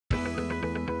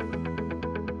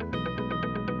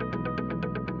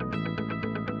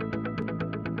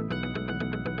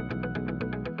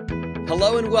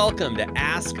Hello and welcome to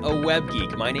Ask a Web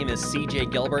Geek. My name is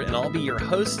CJ Gilbert and I'll be your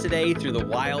host today through the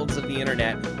wilds of the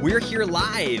internet. We're here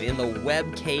live in the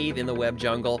web cave, in the web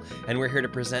jungle, and we're here to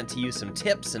present to you some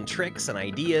tips and tricks and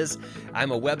ideas.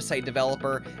 I'm a website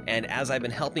developer, and as I've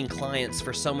been helping clients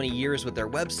for so many years with their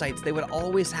websites, they would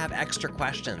always have extra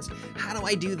questions. How do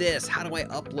I do this? How do I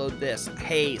upload this?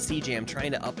 Hey, CJ, I'm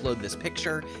trying to upload this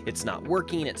picture. It's not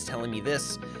working. It's telling me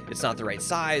this. It's not the right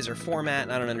size or format,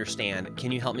 and I don't understand.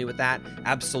 Can you help me with that?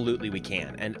 Absolutely we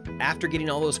can. And after getting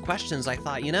all those questions, I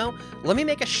thought, let me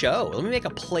make a show. Let me make a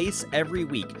place every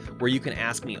week where you can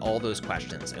ask me all those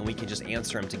questions and we can just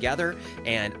answer them together.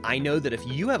 And I know that if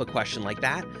you have a question like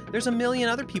that, there's a million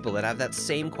other people that have that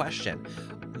same question.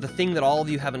 The thing that all of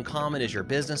you have in common is you're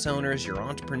business owners, you're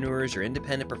entrepreneurs, you're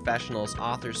independent professionals,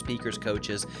 authors, speakers,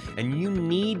 coaches, and you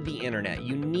need the internet.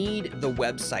 You need the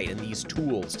website and these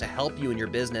tools to help you in your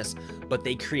business, but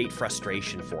they create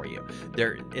frustration for you.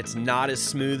 It's not as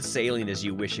smooth sailing as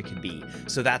you wish it could be.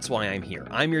 So that's why I'm here.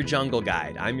 I'm your jungle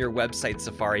guide. I'm your website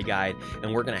safari guide,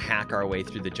 and we're going to hack our way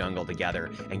through the jungle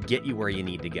together and get you where you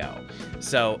need to go.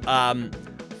 So,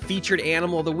 featured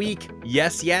animal of the week.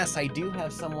 Yes, I do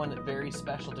have someone very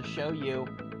special to show you.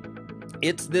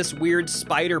 It's this weird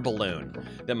spider balloon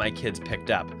that my kids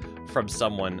picked up from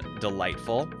someone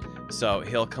delightful. So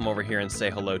he'll come over here and say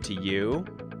hello to you.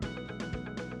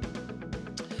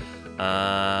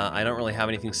 I don't really have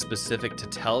anything specific to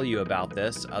tell you about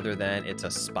this other than it's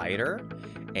a spider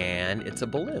and it's a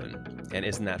balloon. And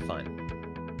isn't that fun?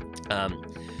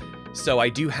 So I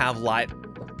do have live...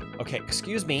 Okay,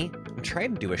 excuse me. I'm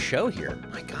trying to do a show here.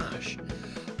 My gosh.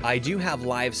 I do have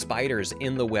live spiders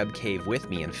in the web cave with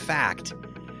me. In fact,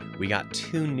 we got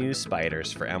 2 new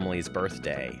spiders for Emily's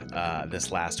birthday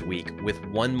this last week, with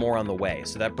 1 more on the way.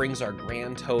 So that brings our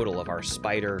grand total of our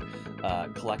spider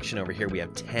collection over here. We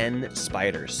have 10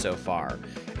 spiders so far.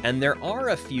 And there are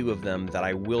a few of them that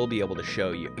I will be able to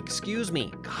show you. Excuse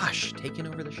me. Gosh, taking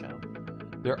over the show.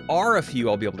 There are a few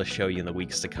I'll be able to show you in the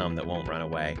weeks to come that won't run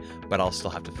away, but I'll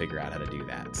still have to figure out how to do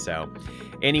that. So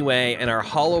anyway, in our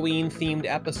Halloween themed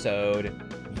episode,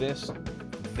 this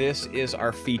is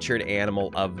our featured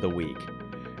animal of the week.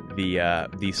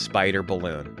 The spider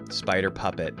balloon, spider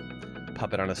puppet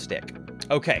on a stick.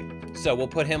 Okay, so we'll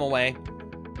put him away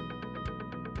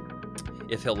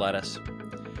if he'll let us.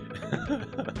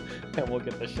 And we'll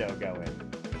get the show going.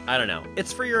 I don't know.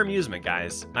 It's for your amusement,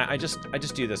 guys. I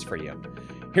just do this for you.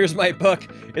 Here's my book.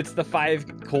 It's the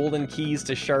 5 golden keys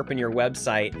to sharpen your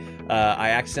website. I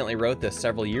accidentally wrote this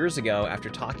several years ago after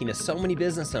talking to so many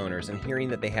business owners and hearing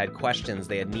that they had questions,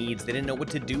 they had needs, they didn't know what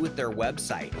to do with their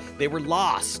website. They were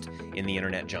lost in the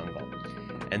internet jungle.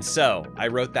 And so I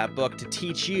wrote that book to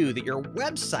teach you that your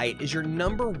website is your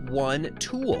 #1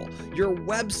 tool. Your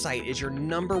website is your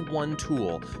 #1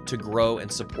 tool to grow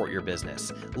and support your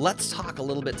business. Let's talk a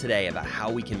little bit today about how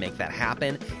we can make that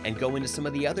happen and go into some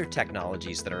of the other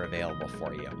technologies that are available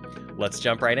for you. Let's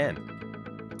jump right in.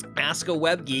 Ask a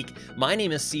Web Geek. My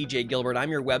name is CJ Gilbert. I'm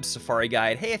your web safari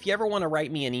guide. Hey, if you ever want to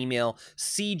write me an email,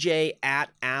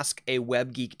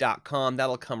 cj@AskAWebGeek.com.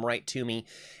 That'll come right to me.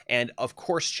 And of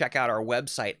course, check out our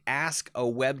website,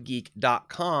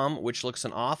 AskAWebGeek.com, which looks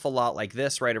an awful lot like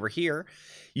this right over here.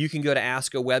 You can go to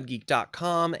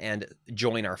AskAWebGeek.com and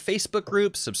join our Facebook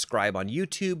group, subscribe on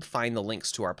YouTube, find the links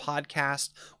to our podcast.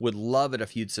 Would love it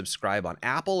if you'd subscribe on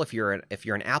Apple. If you're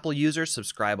an Apple user,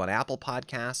 subscribe on Apple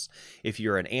Podcasts. If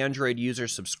you're an Android user,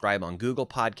 subscribe on Google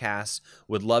Podcasts.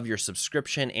 Would love your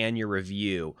subscription and your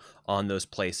review on those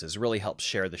places. Really helps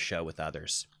share the show with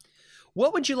others.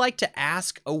 What would you like to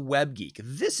ask a web geek?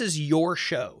 This is your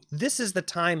show. This is the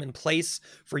time and place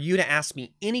for you to ask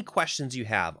me any questions you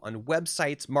have on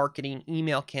websites, marketing,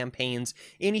 email campaigns,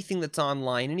 anything that's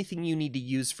online, anything you need to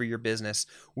use for your business.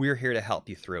 We're here to help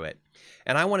you through it.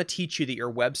 And I want to teach you that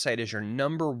your website is your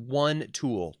 #1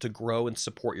 tool to grow and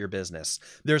support your business.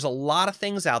 There's a lot of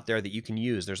things out there that you can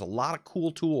use. There's a lot of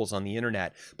cool tools on the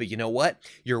internet, but you know what?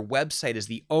 Your website is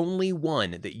the only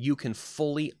one that you can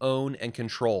fully own and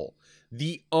control.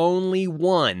 The only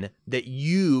one that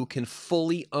you can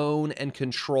fully own and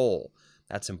control.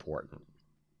 That's important.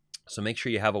 So make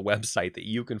sure you have a website that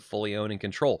you can fully own and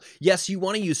control. Yes, you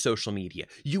want to use social media.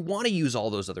 You want to use all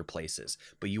those other places,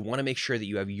 but you want to make sure that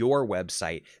you have your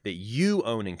website that you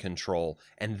own and control,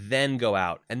 and then go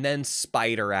out and then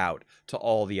spider out to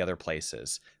all the other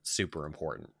places. Super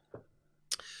important.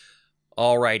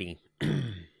 Alrighty.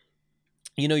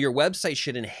 Your website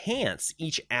should enhance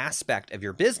each aspect of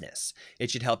your business.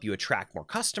 It should help you attract more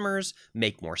customers,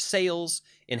 make more sales,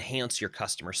 enhance your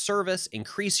customer service,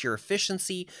 increase your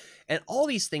efficiency, and all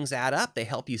these things add up. They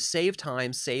help you save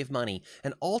time, save money,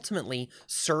 and ultimately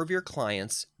serve your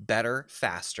clients better,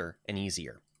 faster, and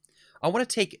easier. I want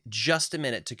to take just a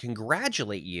minute to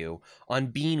congratulate you on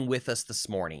being with us this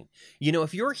morning.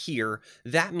 If you're here,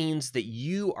 that means that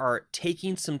you are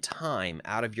taking some time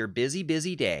out of your busy,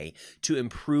 busy day to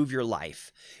improve your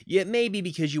life. It may be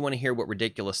because you want to hear what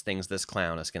ridiculous things this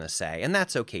clown is going to say, and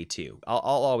that's okay too. I'll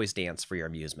always dance for your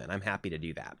amusement. I'm happy to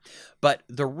do that. But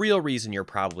the real reason you're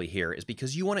probably here is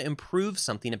because you want to improve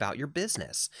something about your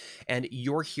business, and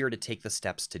you're here to take the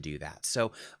steps to do that.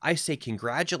 So I say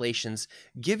congratulations.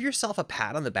 Give yourself a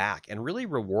pat on the back and really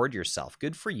reward yourself.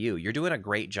 Good for you. You're doing a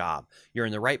great job. You're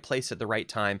in the right place at the right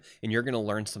time, and you're going to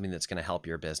learn something that's going to help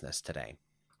your business today.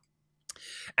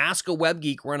 Ask a Web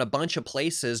Geek. We're in a bunch of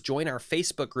places. Join our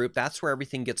Facebook group. That's where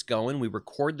everything gets going. We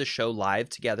record the show live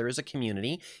together as a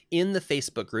community in the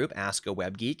Facebook group, Ask a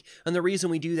Web Geek. And the reason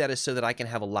we do that is so that I can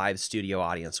have a live studio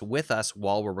audience with us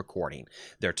while we're recording.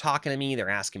 They're talking to me. They're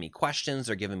asking me questions.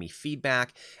 They're giving me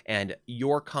feedback. And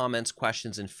your comments,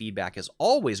 questions, and feedback is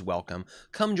always welcome.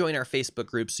 Come join our Facebook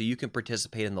group so you can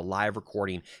participate in the live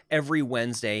recording every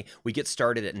Wednesday. We get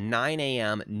started at 9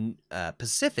 a.m.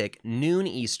 Pacific, noon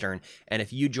Eastern. And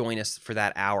if you join us for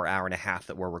that hour and a half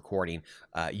that we're recording,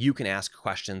 you can ask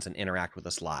questions and interact with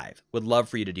us live. Would love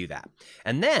for you to do that.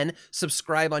 And then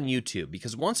subscribe on YouTube,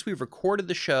 because once we've recorded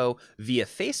the show via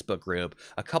Facebook group,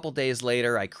 a couple days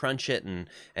later, I crunch it and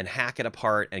hack it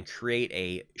apart and create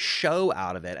a show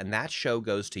out of it. And that show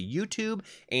goes to YouTube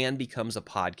and becomes a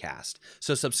podcast.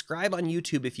 So subscribe on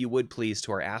YouTube, if you would please,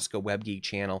 to our Ask a Web Geek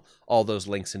channel. All those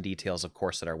links and details, of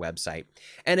course, at our website.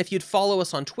 And if you'd follow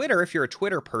us on Twitter, if you're a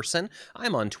Twitter person,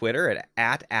 I'm on Twitter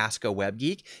at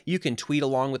AskAWebGeek. You can tweet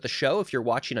along with the show if you're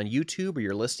watching on YouTube or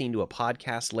you're listening to a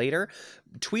podcast later.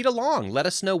 Tweet along. Let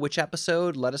us know which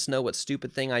episode. Let us know what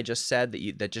stupid thing I just said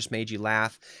that just made you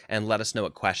laugh, and let us know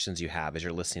what questions you have as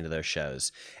you're listening to those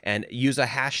shows. And use a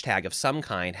hashtag of some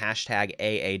kind, hashtag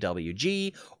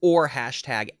AaWG or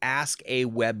hashtag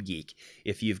AskAWebGeek,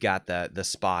 if you've got the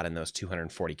spot in those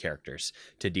 240 characters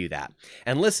to do that.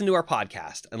 And listen to our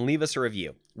podcast and leave us a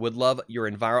review. Would love your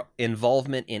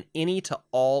involvement in any to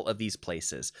all of these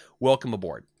places. Welcome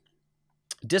aboard.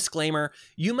 Disclaimer,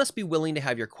 you must be willing to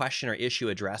have your question or issue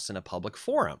addressed in a public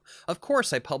forum. Of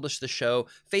course, I publish the show,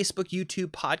 Facebook, YouTube,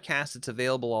 podcast, it's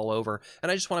available all over,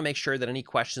 and I just want to make sure that any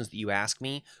questions that you ask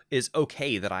me is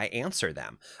okay that I answer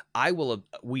them.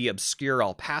 We obscure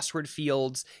all password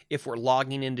fields. If we're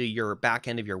logging into your back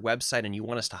end of your website and you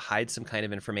want us to hide some kind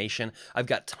of information, I've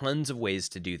got tons of ways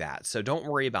to do that. So don't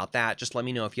worry about that. Just let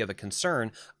me know if you have a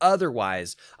concern.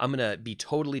 Otherwise, I'm going to be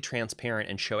totally transparent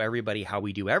and show everybody how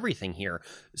we do everything here,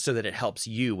 so that it helps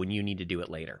you when you need to do it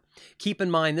later. Keep in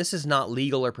mind, this is not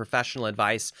legal or professional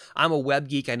advice. I'm a web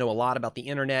geek. I know a lot about the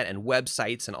internet and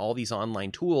websites and all these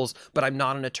online tools, but I'm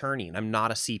not an attorney and I'm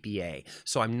not a CPA.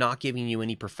 So I'm not giving you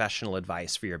any professional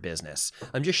advice for your business.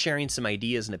 I'm just sharing some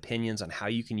ideas and opinions on how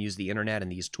you can use the internet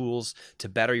and these tools to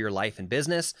better your life and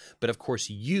business. But of course,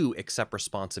 you accept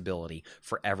responsibility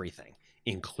for everything,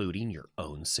 including your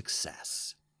own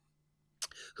success.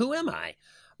 Who am I?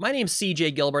 My name's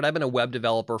CJ Gilbert. I've been a web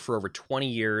developer for over 20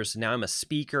 years. Now I'm a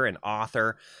speaker and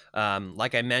author.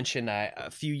 Like I mentioned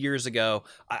a few years ago,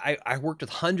 I worked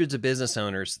with hundreds of business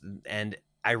owners, and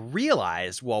I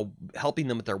realized while helping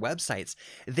them with their websites,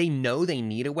 they know they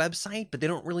need a website, but they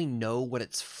don't really know what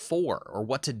it's for or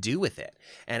what to do with it.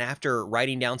 And after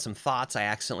writing down some thoughts, I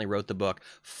accidentally wrote the book,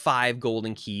 5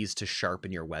 Golden Keys to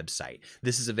Sharpen Your Website.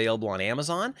 This is available on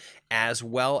Amazon, as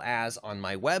well as on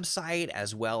my website,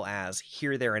 as well as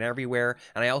here, there, and everywhere.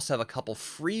 And I also have a couple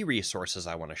free resources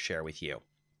I want to share with you.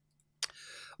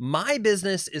 My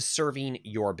business is serving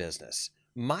your business.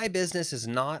 My business is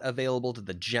not available to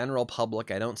the general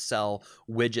public. I don't sell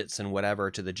widgets and whatever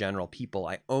to the general people.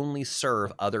 I only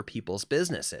serve other people's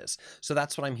businesses. So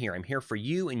that's what I'm here. I'm here for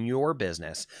you and your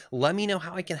business. Let me know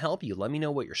how I can help you. Let me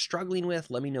know what you're struggling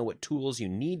with. Let me know what tools you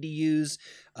need to use,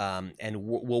 and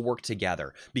we'll work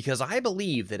together. Because I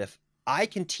believe that if I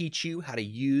can teach you how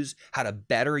to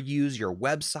better use your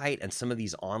website and some of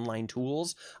these online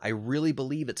tools, I really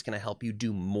believe it's going to help you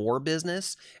do more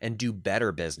business and do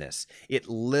better business. It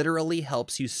literally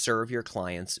helps you serve your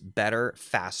clients better,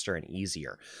 faster, and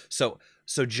easier. So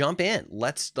jump in.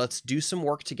 Let's do some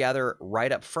work together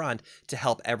right up front to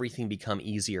help everything become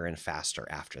easier and faster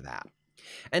after that.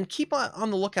 And keep on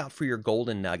the lookout for your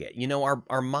golden nugget.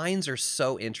 Our minds are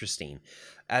so interesting.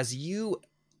 As you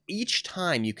each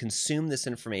time you consume this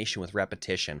information with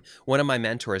repetition, one of my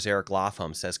mentors, Eric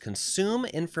Lofholm, says, consume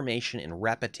information in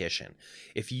repetition.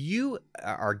 If you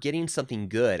are getting something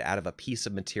good out of a piece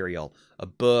of material, a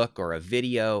book or a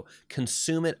video,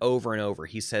 consume it over and over.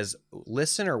 He says,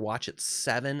 listen or watch it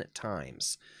 7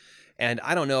 times. And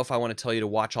I don't know if I want to tell you to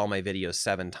watch all my videos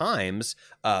 7 times,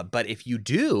 but if you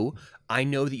do, I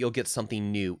know that you'll get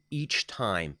something new each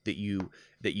time that you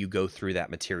go through that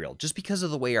material, just because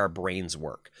of the way our brains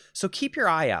work. So keep your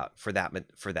eye out for that,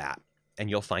 and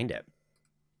you'll find it.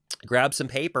 Grab some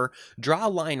paper, draw a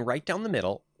line right down the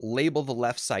middle, label the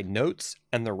left side notes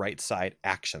and the right side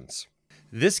actions.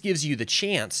 This gives you the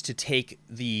chance to take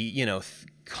the,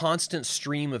 constant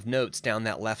stream of notes down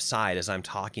that left side as I'm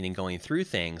talking and going through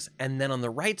things. And then on the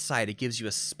right side, it gives you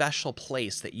a special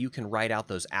place that you can write out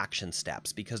those action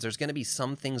steps, because there's going to be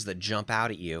some things that jump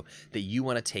out at you that you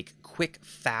want to take quick,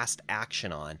 fast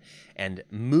action on and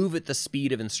move at the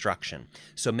speed of instruction.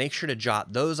 So make sure to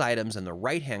jot those items in the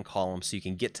right-hand column so you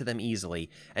can get to them easily,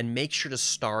 and make sure to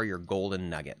star your golden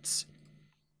nuggets.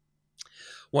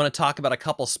 Want to talk about a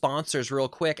couple sponsors real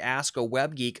quick. Ask a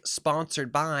Web Geek,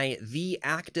 sponsored by The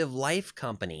Active Life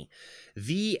Company,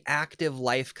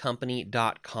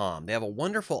 theactivelifecompany.com. They have a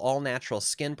wonderful all-natural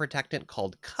skin protectant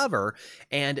called Cover,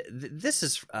 and this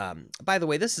is, by the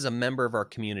way, this is a member of our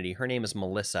community. Her name is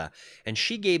Melissa, and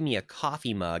she gave me a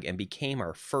coffee mug and became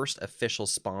our first official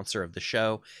sponsor of the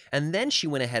show. And then she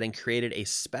went ahead and created a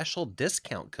special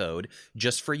discount code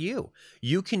just for you.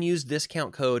 You can use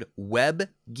discount code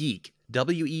WebGeek,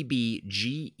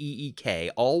 WebGeek,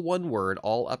 all one word,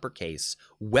 all uppercase,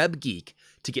 WebGeek,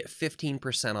 to get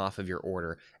 15% off of your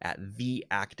order at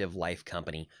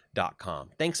theactivelifecompany.com.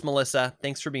 Thanks, Melissa.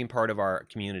 Thanks for being part of our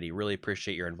community. Really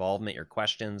appreciate your involvement, your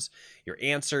questions, your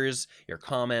answers, your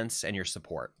comments, and your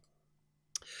support.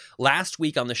 Last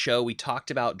week on the show, we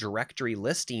talked about directory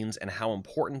listings and how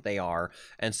important they are.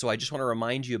 And so I just want to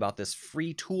remind you about this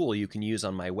free tool you can use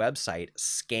on my website,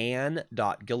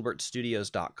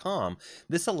 scan.gilbertstudios.com.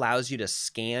 This allows you to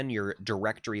scan your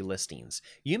directory listings.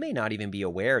 You may not even be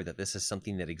aware that this is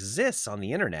something that exists on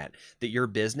the internet, that your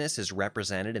business is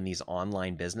represented in these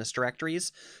online business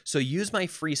directories. So use my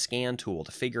free scan tool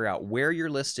to figure out where you're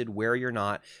listed, where you're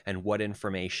not, and what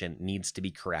information needs to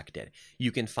be corrected.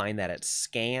 You can find that at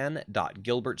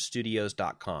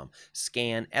scan.gilbertstudios.com.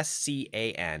 Scan,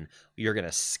 S-C-A-N. You're going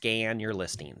to scan your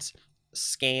listings.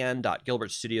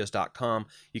 Scan.gilbertstudios.com.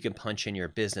 You can punch in your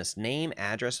business name,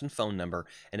 address, and phone number,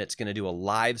 and it's going to do a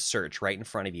live search right in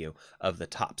front of you of the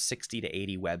top 60 to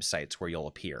 80 websites where you'll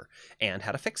appear and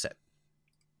how to fix it.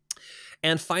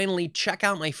 And finally, check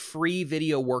out my free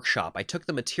video workshop. I took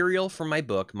the material from my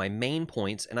book, my main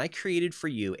points, and I created for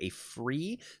you a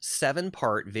free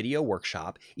 7-part video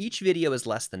workshop. Each video is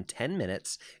less than 10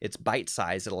 minutes. It's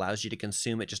bite-sized. It allows you to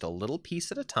consume it just a little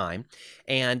piece at a time,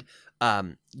 and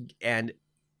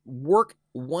work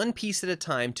one piece at a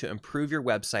time to improve your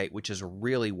website, which is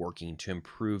really working to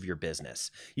improve your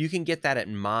business. You can get that at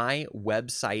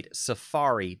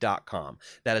mywebsitesafari.com.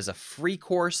 That is a free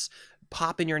course.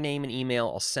 Pop in your name and email.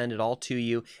 I'll send it all to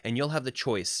you, and you'll have the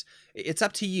choice. It's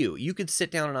up to you. You could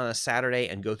sit down on a Saturday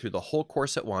and go through the whole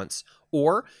course at once,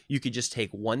 or you could just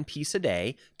take one piece a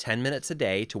day, 10 minutes a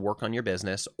day to work on your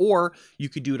business, or you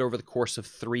could do it over the course of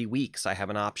 3 weeks. I have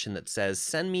an option that says,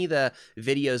 send me the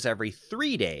videos every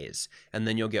 3 days, and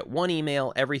then you'll get 1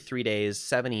 email every 3 days,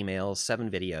 7 emails, 7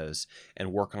 videos,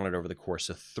 and work on it over the course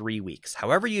of 3 weeks.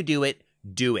 However you do it,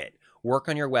 do it. Work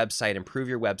on your website, improve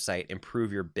your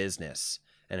business,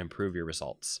 and improve your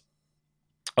results.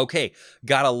 Okay,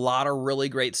 got a lot of really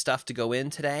great stuff to go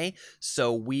in today,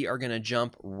 so we are going to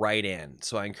jump right in.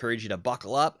 So I encourage you to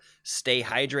buckle up, stay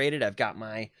hydrated. I've got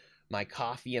my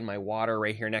coffee and my water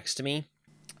right here next to me.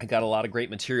 I got a lot of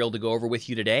great material to go over with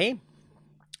you today,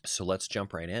 so let's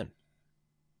jump right in.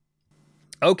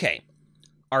 Okay,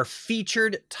 our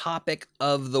featured topic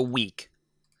of the week.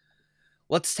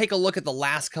 Let's take a look at the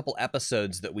last couple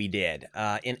episodes that we did.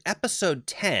 In episode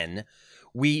 10,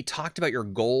 we talked about your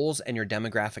goals and your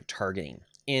demographic targeting.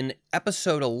 In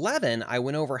episode 11, I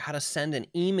went over how to send an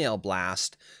email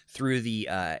blast through the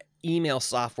email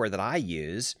software that I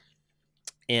use.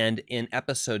 And in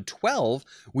episode 12,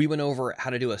 we went over how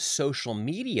to do a social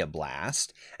media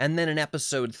blast. And then in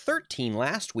episode 13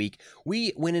 last week,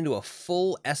 we went into a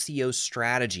full SEO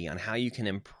strategy on how you can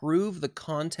improve the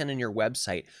content in your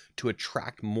website to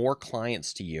attract more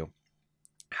clients to you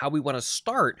how we want to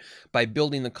start by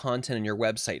building the content in your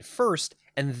website first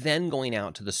and then going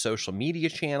out to the social media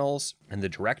channels and the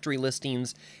directory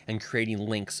listings and creating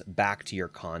links back to your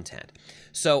content.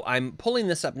 So I'm pulling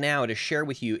this up now to share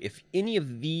with you if any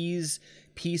of these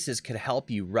pieces could help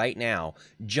you right now.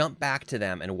 Jump back to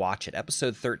them and watch it.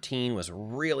 Episode 13 was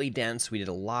really dense. We did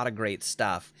a lot of great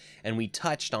stuff, and we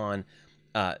touched on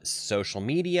social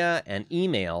media and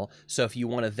email. So if you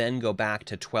want to then go back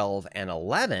to 12 and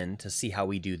 11 to see how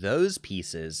we do those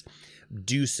pieces,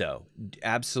 do so.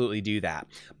 Absolutely do that.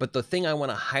 But the thing I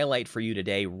want to highlight for you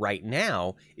today right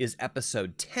now is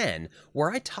episode 10,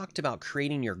 where I talked about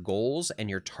creating your goals and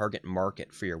your target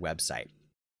market for your website.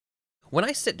 When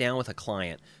I sit down with a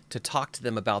client to talk to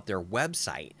them about their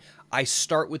website, I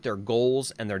start with their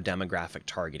goals and their demographic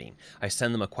targeting. I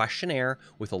send them a questionnaire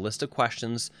with a list of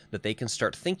questions that they can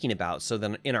start thinking about, so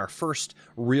then in our first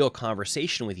real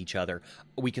conversation with each other,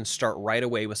 we can start right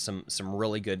away with some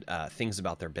really good things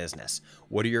about their business.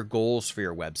 What are your goals for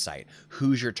your website?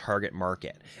 Who's your target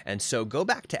market? And so go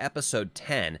back to episode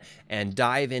 10 and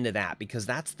dive into that, because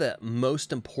that's the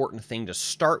most important thing to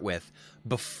start with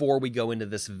before we go into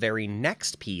this very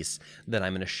next piece that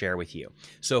I'm going to share with you.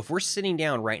 So if we're sitting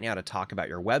down right now to talk about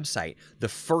your website, the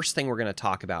first thing we're going to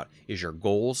talk about is your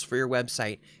goals for your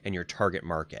website and your target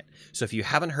market. So if you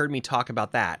haven't heard me talk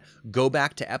about that, go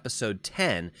back to episode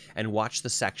 10 and watch the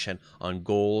section on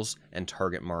goals and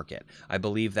target market. I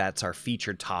believe that's our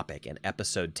featured topic in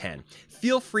episode 10.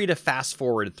 Feel free to fast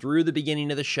forward through the beginning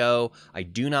of the show. I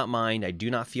do not mind. I do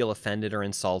not feel offended or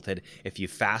insulted if you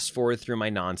fast forward through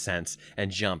my nonsense and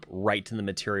jump right to the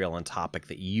material and topic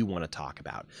that you want to talk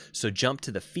about. So jump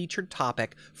to the featured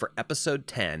topic for episode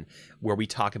 10, where we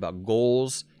talk about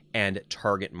goals and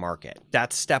target market.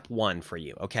 That's step one for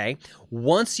you, okay?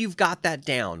 Once you've got that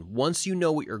down, once you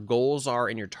know what your goals are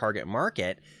in your target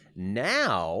market,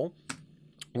 now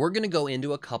we're going to go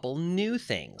into a couple new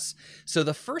things. So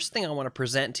the first thing I want to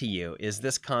present to you is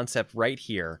this concept right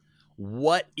here.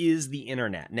 What is the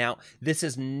internet? Now, this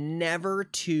is never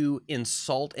to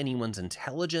insult anyone's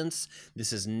intelligence.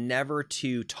 This is never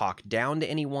to talk down to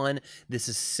anyone. This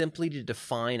is simply to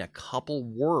define a couple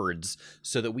words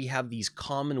so that we have these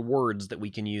common words that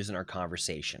we can use in our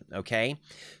conversation, okay?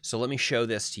 So let me show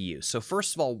this to you. So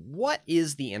first of all, what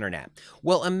is the internet?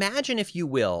 Well, imagine, if you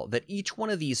will, that each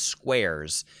one of these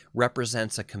squares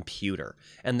represents a computer,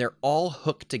 and they're all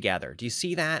hooked together. Do you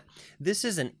see that? This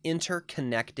is an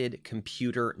interconnected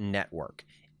computer network.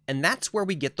 And that's where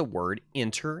we get the word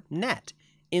internet,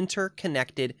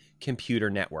 interconnected computer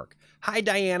network. Hi,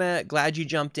 Diana. Glad you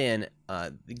jumped in.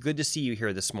 Good to see you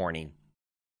here this morning.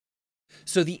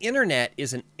 So the internet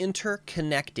is an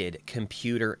interconnected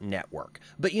computer network.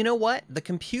 But you know what? The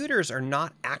computers are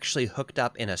not actually hooked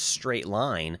up in a straight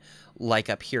line like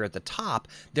up here at the top.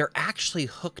 They're actually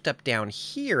hooked up down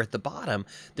here at the bottom.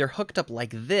 They're hooked up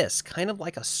like this, kind of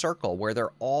like a circle, where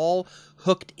they're all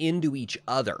hooked into each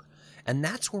other. And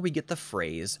that's where we get the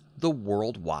phrase, the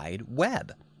World Wide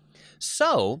Web.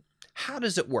 So how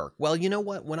does it work? Well, you know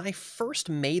what? When I first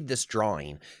made this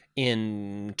drawing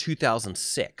in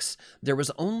 2006, there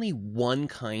was only one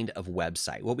kind of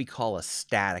website, what we call a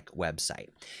static website.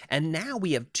 And now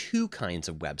we have two kinds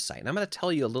of website. And I'm going to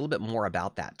tell you a little bit more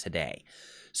about that today.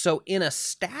 So in a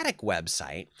static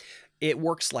website, it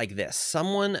works like this.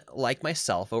 Someone like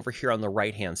myself over here on the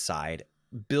right-hand side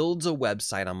builds a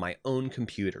website on my own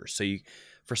computer. So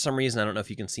for some reason, I don't know if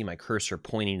you can see my cursor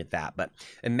pointing at that, but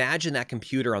imagine that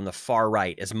computer on the far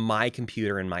right as my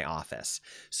computer in my office.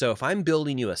 So if I'm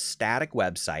building you a static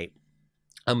website,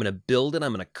 I'm going to build it.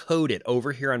 I'm going to code it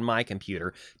over here on my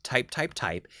computer. Type, type,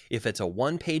 type. If it's a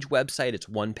one-page website, it's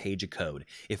one page of code.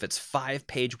 If it's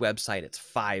 5-page website, it's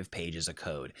 5 pages of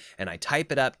code. And I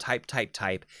type it up, type, type,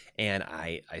 type, and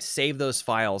I save those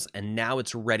files, and now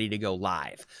it's ready to go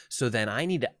live. So then I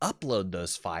need to upload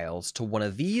those files to one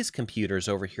of these computers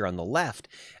over here on the left,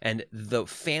 and the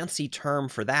fancy term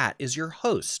for that is your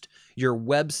host, your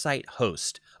website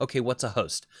host. Okay, what's a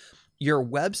host? Your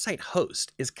website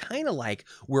host is kind of like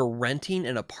we're renting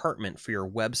an apartment for your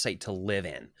website to live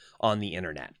in on the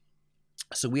internet.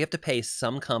 So we have to pay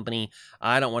some company.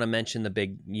 I don't want to mention the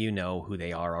big, you know who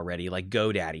they are already, like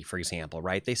GoDaddy, for example,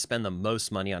 right? They spend the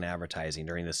most money on advertising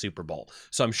during the Super Bowl.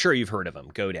 So I'm sure you've heard of them,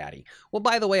 GoDaddy. Well,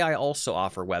 by the way, I also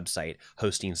offer website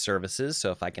hosting services.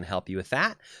 So if I can help you with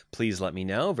that, please let me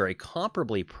know. Very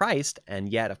comparably priced. And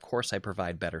yet, of course, I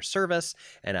provide better service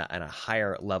and a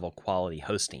higher level quality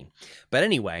hosting. But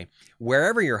anyway,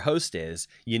 wherever your host is,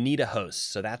 you need a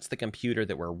host. So that's the computer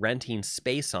that we're renting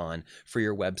space on for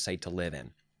your website to live in.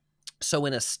 So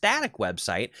in a static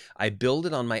website, I build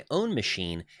it on my own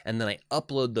machine, and then I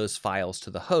upload those files to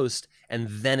the host, and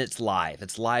then it's live.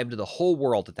 It's live to the whole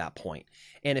world at that point.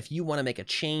 And if you want to make a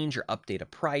change or update a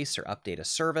price or update a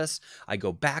service, I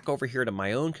go back over here to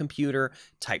my own computer,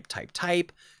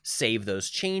 type, save those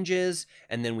changes,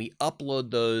 and then we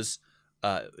upload those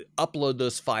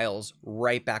files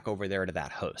right back over there to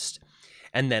that host.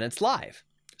 And then it's live.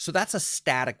 So that's a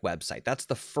static website. That's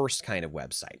the first kind of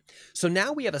website. So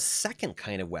now we have a second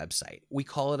kind of website. We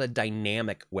call it a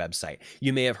dynamic website.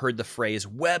 You may have heard the phrase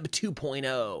Web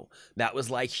 2.0. That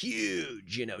was like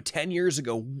huge. 10 years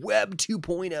ago, Web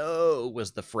 2.0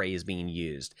 was the phrase being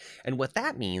used. And what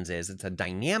that means is it's a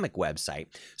dynamic website.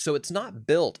 So it's not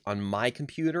built on my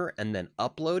computer and then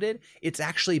uploaded. It's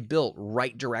actually built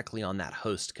right directly on that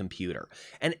host computer.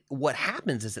 And what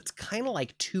happens is it's kind of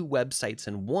like two websites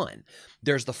in one.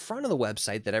 There's the front of the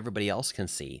website that everybody else can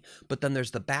see, but then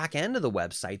there's the back end of the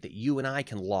website that you and I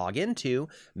can log into,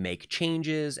 make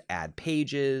changes, add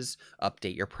pages,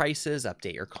 update your prices,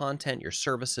 update your content, your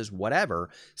services, whatever,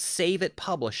 save it,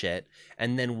 publish it,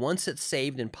 and then once it's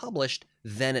saved and published,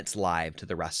 then it's live to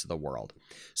the rest of the world.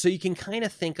 So you can kind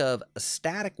of think of a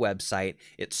static website.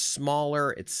 It's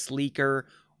smaller, it's sleeker,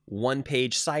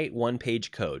 one-page site,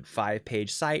 one-page code,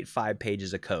 5-page site, 5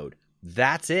 pages of code.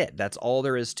 That's it. That's all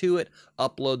there is to it.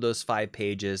 Upload those 5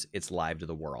 pages. It's live to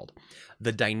the world.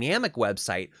 The dynamic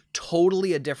website,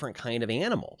 totally a different kind of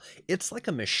animal. It's like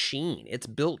a machine. It's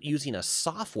built using a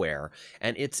software,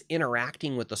 and it's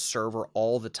interacting with the server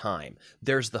all the time.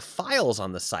 There's the files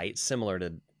on the site, similar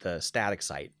to the static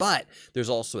site, but there's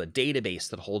also a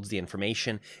database that holds the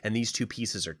information, and these two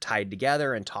pieces are tied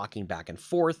together and talking back and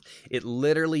forth. It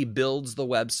literally builds the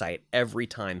website every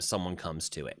time someone comes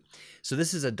to it. So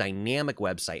this is a dynamic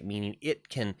website, meaning it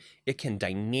can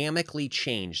dynamically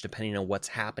change depending on what's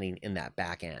happening in that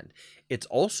back end. It's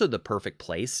also the perfect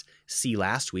place, see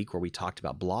last week where we talked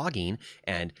about blogging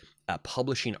and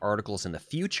publishing articles in the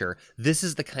future. This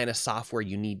is the kind of software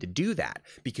you need to do that,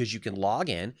 because you can log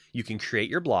in, you can create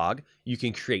your blog, you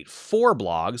can create 4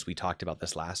 blogs. We talked about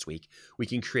this last week. We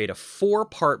can create a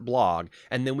 4-part blog,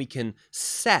 and then we can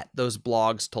set those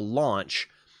blogs to launch,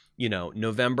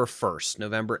 November 1st,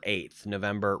 November 8th,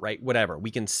 November, right? Whatever.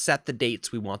 We can set the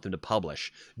dates we want them to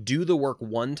publish. Do the work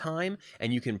one time,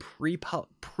 and you can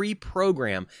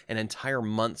pre-program an entire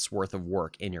month's worth of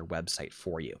work in your website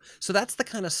for you. So that's the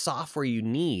kind of software you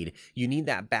need. You need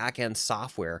that back-end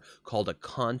software called a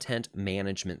content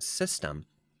management system.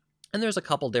 And there's a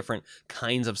couple different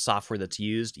kinds of software that's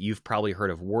used. You've probably heard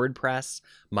of WordPress.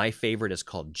 My favorite is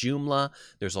called Joomla.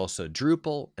 There's also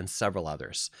Drupal and several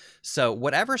others. So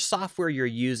whatever software you're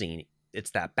using,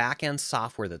 it's that back-end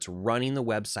software that's running the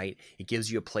website. It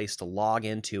gives you a place to log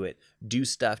into it, do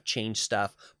stuff, change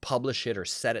stuff, publish it, or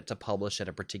set it to publish at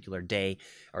a particular day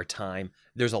or time.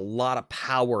 There's a lot of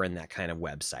power in that kind of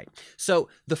website. So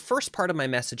the first part of my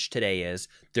message today is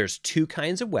there's 2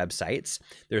 kinds of websites.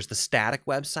 There's the static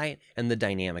website and the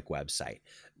dynamic website.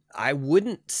 I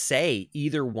wouldn't say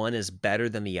either one is better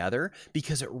than the other,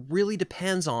 because it really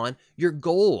depends on your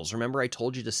goals. Remember, I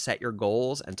told you to set your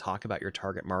goals and talk about your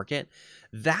target market.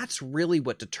 That's really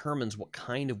what determines what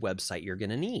kind of website you're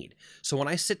going to need. So when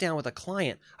I sit down with a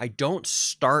client, I don't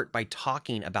start by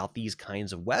talking about these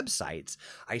kinds of websites.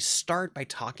 I start by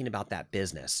talking about that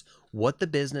business, what the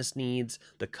business needs,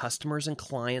 the customers and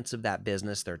clients of that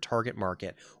business, their target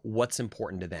market, what's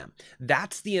important to them.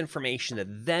 That's the information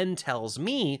that then tells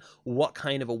me what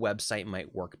kind of a website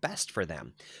might work best for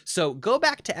them. So go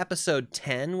back to episode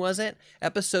 10, was it?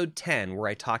 Episode 10, where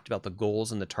I talked about the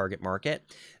goals and the target market.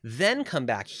 Then come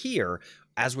back here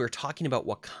as we're talking about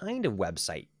what kind of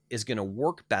website is going to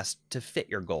work best to fit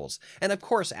your goals. And of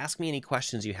course, ask me any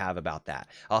questions you have about that.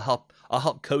 I'll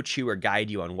help coach you or guide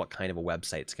you on what kind of a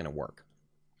website is going to work.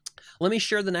 Let me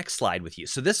share the next slide with you.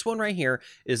 So this one right here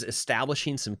is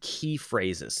establishing some key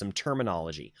phrases, some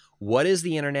terminology. What is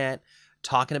the internet?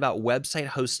 Talking about website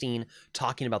hosting,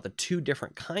 talking about the 2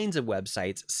 different kinds of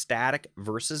websites, static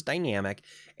versus dynamic,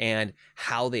 and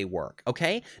how they work.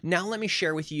 Okay, now let me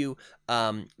share with you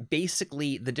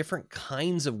basically the different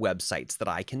kinds of websites that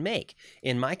I can make.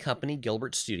 In my company,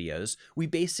 Gilbert Studios, we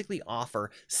basically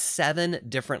offer 7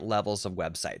 different levels of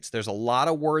websites. There's a lot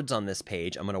of words on this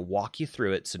page. I'm going to walk you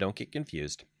through it, so don't get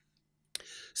confused.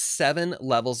 7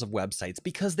 levels of websites,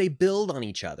 because they build on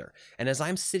each other. And as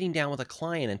I'm sitting down with a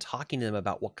client and talking to them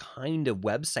about what kind of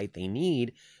website they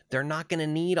need, they're not going to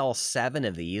need all 7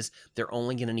 of these. They're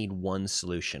only going to need one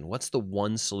solution. What's the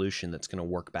one solution that's going to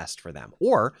work best for them?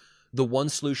 Or the one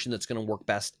solution that's going to work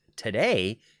best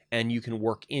today and you can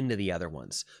work into the other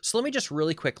ones. So let me just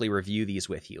really quickly review these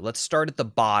with you. Let's start at the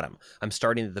bottom. I'm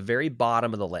starting at the very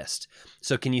bottom of the list.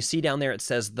 So can you see down there it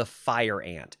says the Fire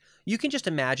Ant? You can just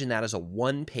imagine that as a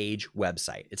one-page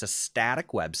website. It's a static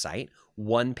website,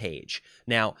 one page.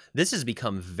 Now, this has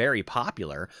become very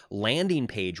popular. Landing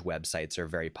page websites are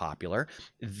very popular.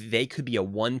 They could be a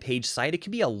one-page site. It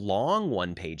could be a long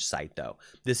one-page site, though.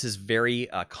 This is very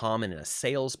common in a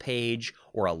sales page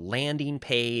or a landing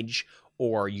page,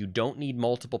 or you don't need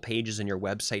multiple pages in your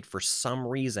website for some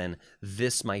reason.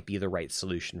 This might be the right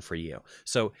solution for you.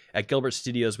 So at Gilbert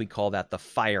Studios, we call that the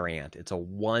Fire Ant. It's a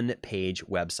one-page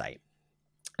website.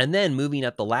 And then moving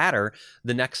up the ladder,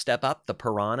 the next step up, the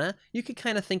Piranha, you could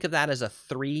kind of think of that as a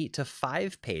 3 to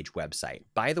 5 page website.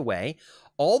 By the way,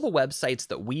 all the websites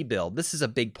that we build, this is a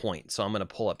big point, so I'm going to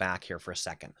pull it back here for a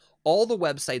second. All the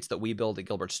websites that we build at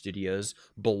Gilbert Studios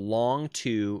belong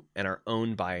to and are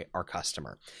owned by our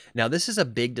customer. Now, this is a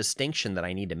big distinction that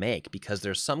I need to make because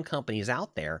there's some companies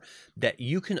out there that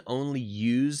you can only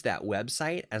use that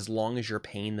website as long as you're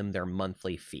paying them their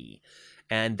monthly fee.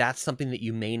 And that's something that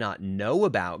you may not know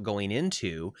about going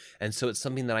into, and so it's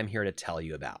something that I'm here to tell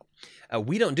you about.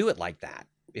 We don't do it like that.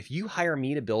 If you hire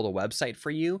me to build a website for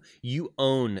you, you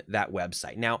own that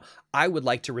website. Now, I would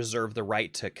like to reserve the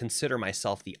right to consider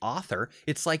myself the author.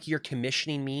 It's like you're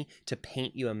commissioning me to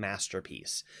paint you a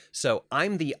masterpiece. So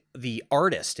I'm the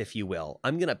artist, if you will.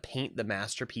 I'm going to paint the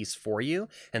masterpiece for you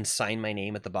and sign my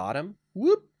name at the bottom.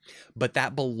 Whoop! But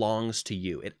that belongs to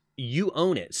you. You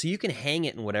own it, so you can hang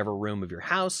it in whatever room of your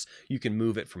house. You can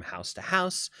move it from house to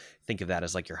house. Think of that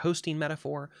as like your hosting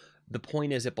metaphor. The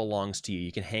point is it belongs to you.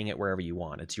 You can hang it wherever you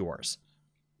want. It's yours.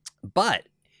 But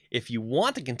if you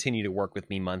want to continue to work with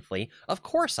me monthly, of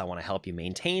course I want to help you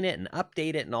maintain it and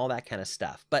update it and all that kind of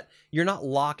stuff. But you're not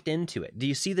locked into it. Do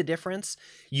you see the difference?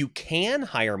 You can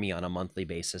hire me on a monthly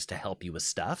basis to help you with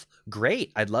stuff.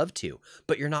 Great, I'd love to.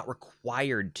 But you're not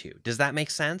required to. Does that make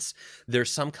sense? There's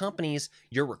some companies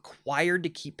you're required to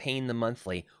keep paying them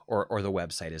monthly or the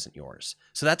website isn't yours.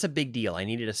 So that's a big deal. I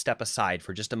needed to step aside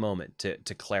for just a moment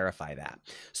to clarify that.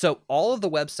 So all of the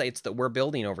websites that we're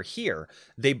building over here,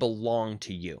 they belong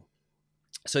to you.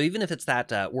 So even if it's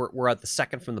that, we're at the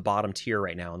second from the bottom tier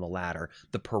right now on the ladder,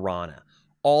 the Piranha.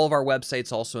 All of our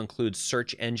websites also include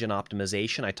search engine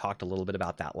optimization. I talked a little bit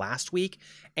about that last week.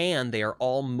 And they are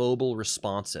all mobile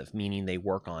responsive, meaning they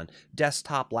work on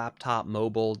desktop, laptop,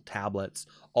 mobile, tablets,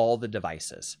 all the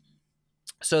devices.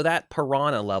 So that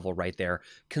Piranha level right there,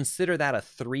 consider that a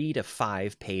 3 to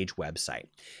 5 page website.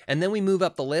 And then we move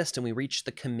up the list and we reach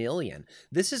the Chameleon.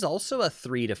 This is also a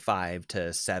 3 to 5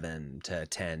 to 7 to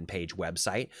 10 page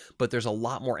website, but there's a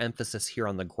lot more emphasis here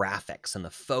on the graphics and the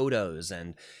photos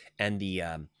and the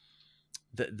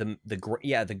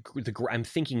I'm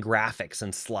thinking graphics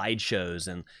and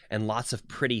slideshows and lots of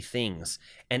pretty things.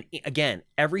 And again,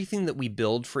 everything that we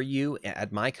build for you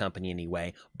at my company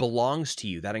anyway belongs to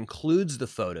you. That includes the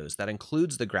photos, that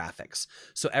includes the graphics.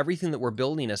 So everything that we're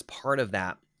building as part of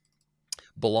that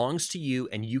belongs to you,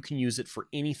 and you can use it for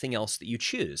anything else that you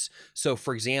choose. So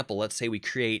for example, let's say we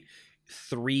create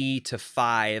 3 to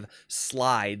 5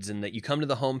 slides and that you come to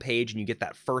the home page and you get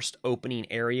that first opening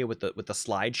area with the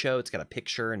slideshow. It's got a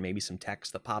picture and maybe some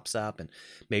text that pops up and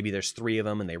maybe there's 3 of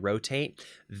them and they rotate.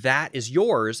 That is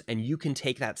yours, and you can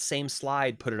take that same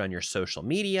slide, put it on your social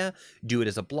media, do it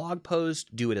as a blog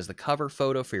post, do it as the cover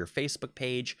photo for your Facebook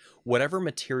page. Whatever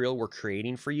material we're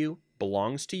creating for you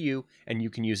belongs to you, and you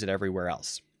can use it everywhere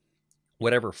else.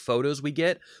 Whatever photos we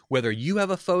get, whether you have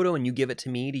a photo and you give it to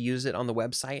me to use it on the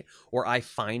website, or I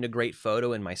find a great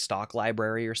photo in my stock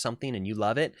library or something and you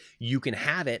love it, you can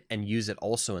have it and use it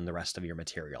also in the rest of your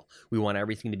material. We want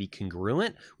everything to be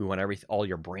congruent. We want all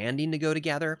your branding to go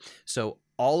together. So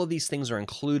all of these things are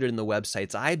included in the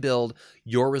websites I build.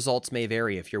 Your results may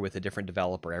vary if you're with a different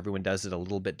developer. Everyone does it a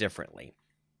little bit differently.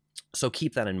 So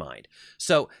keep that in mind.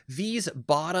 So these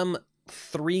bottom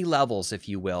 3 levels, if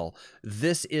you will,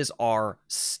 this is our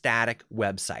static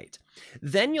website.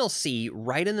 Then you'll see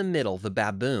right in the middle, the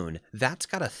baboon, that's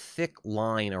got a thick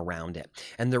line around it.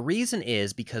 And the reason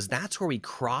is because that's where we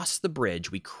cross the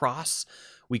bridge. We cross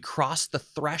the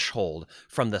threshold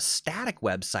from the static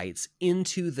websites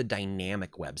into the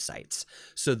dynamic websites.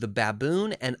 So the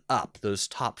baboon and up, those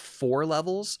top 4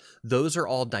 levels, those are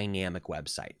all dynamic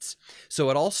websites.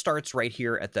 So it all starts right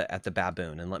here at the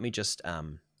baboon. And let me just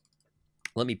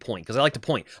let me point, because I like to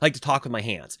point. I like to talk with my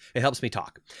hands. It helps me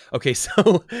talk. Okay,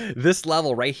 so this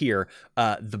level right here,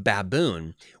 the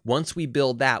baboon, once we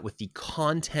build that with the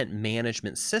content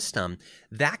management system,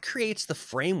 that creates the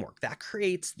framework. That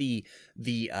creates the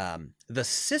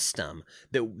system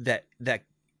that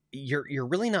you're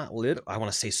really not I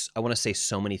want to say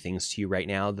so many things to you right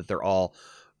now that they're all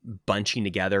bunching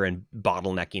together and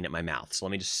bottlenecking at my mouth. So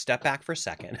let me just step back for a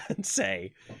second and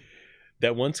say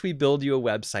that once we build you a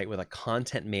website with a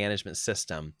content management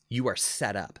system, you are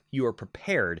set up. You are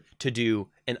prepared to do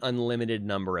an unlimited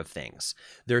number of things.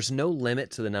 There's no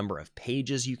limit to the number of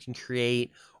pages you can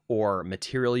create or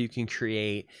material you can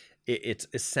create. It's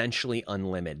essentially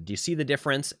unlimited. Do you see the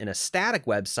difference? In a static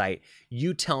website,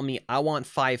 you tell me, I want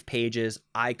 5 pages.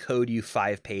 I code you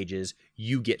 5 pages.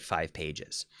 You get 5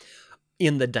 pages.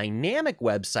 In the dynamic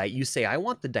website, you say, I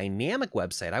want the dynamic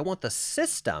website. I want the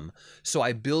system. So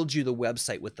I build you the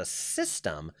website with the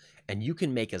system, and you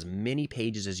can make as many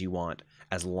pages as you want,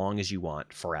 as long as you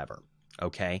want, forever.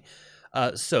 Okay?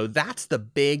 So that's the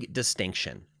big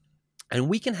distinction. And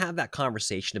we can have that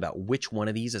conversation about which one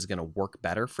of these is going to work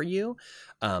better for you.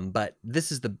 But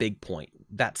this is the big point.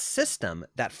 That system,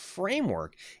 that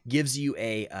framework gives you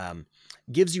a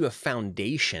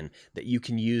foundation that you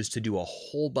can use to do a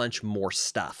whole bunch more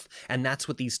stuff. And that's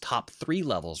what these top 3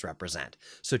 levels represent.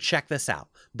 So check this out.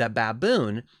 The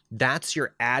Baboon, that's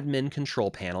your admin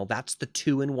control panel. That's the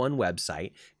 2-in-1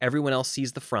 website. Everyone else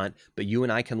sees the front, but you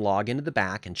and I can log into the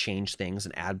back and change things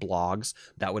and add blogs.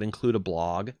 That would include a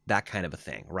blog, that kind of a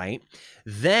thing, right?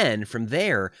 Then from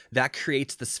there, that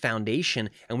creates this foundation,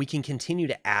 and we can continue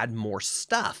to add more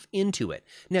stuff into it.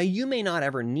 Now, you may not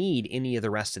ever need any of the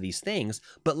rest of these things,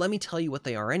 but let me tell you what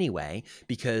they are anyway,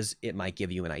 because it might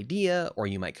give you an idea, or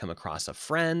you might come across a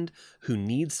friend who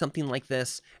needs something like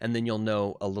this, and then you'll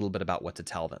know a little bit about what to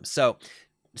tell them.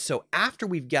 So after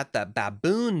we've got that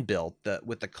Baboon built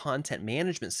with the content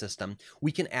management system,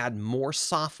 we can add more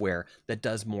software that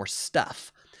does more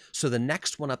stuff. So the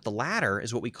next one up the ladder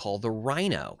is what we call the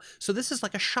Rhino. So this is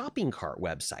like a shopping cart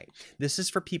website. This is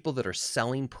for people that are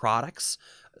selling products,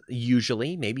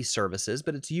 usually, maybe services,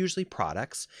 but it's usually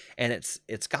products. And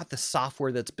it's got the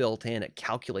software that's built in. It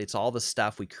calculates all the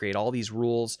stuff. We create all these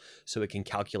rules so it can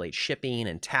calculate shipping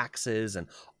and taxes and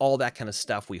all that kind of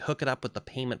stuff. We hook it up with the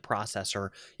payment processor.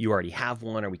 You already have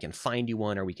one, or we can find you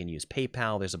one, or we can use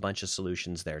PayPal. There's a bunch of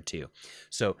solutions there too.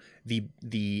 So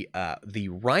the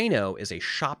Rhino is a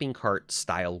shopping cart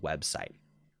style website,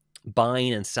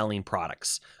 buying and selling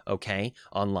products, okay,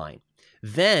 online.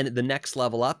 Then the next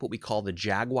level up, what we call the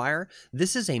Jaguar,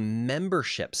 this is a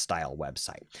membership style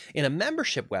website. In a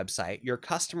membership website, your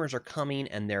customers are coming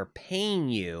and they're paying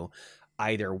you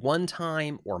either one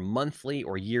time or monthly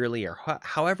or yearly, or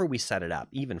however we set it up,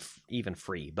 even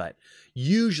free, but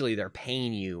usually they're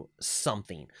paying you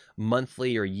something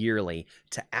monthly or yearly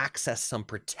to access some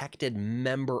protected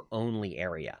member-only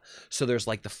area. So there's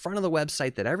like the front of the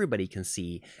website that everybody can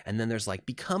see, and then there's like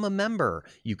become a member.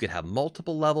 You could have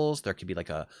multiple levels. There could be like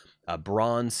a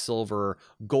bronze, silver,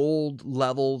 gold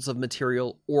levels of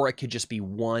material, or it could just be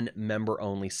one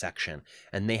member-only section.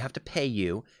 And they have to pay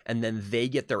you, and then they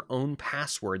get their own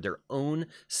password, their own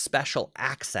special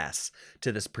access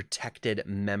to this protected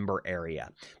member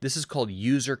area. This is called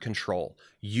user control,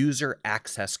 user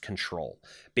access control.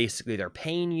 Basically, they're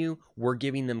paying you, we're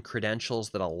giving them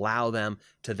credentials that allow them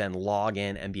to then log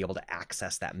in and be able to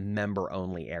access that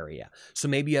member-only area. So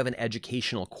maybe you have an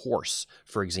educational course,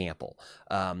 for example,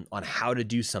 on how to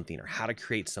do something, or how to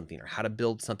create something, or how to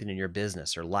build something in your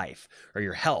business or life or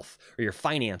your health or your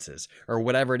finances or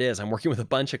whatever it is. I'm working with a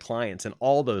bunch of clients in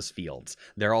all those fields.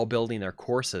 They're all building their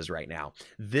courses right now.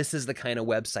 This is the kind of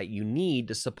website you need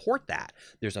to support that.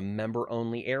 There's a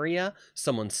member-only area.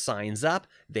 Someone signs up,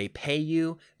 they pay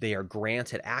you, they are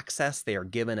granted access, they are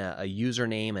given a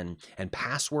username and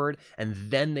password, and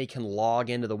then they can log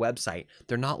into the website.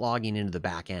 They're not logging into the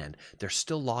back end. They're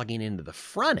still logging into the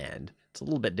front end. It's a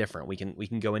little bit different. We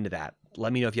can go into that.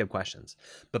 Let me know if you have questions.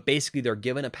 But basically, they're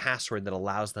given a password that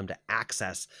allows them to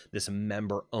access this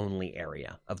member-only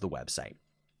area of the website.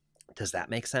 Does that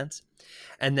make sense?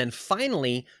 And then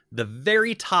finally, the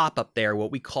very top up there,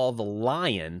 what we call the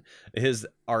lion, is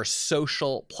our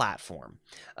social platform.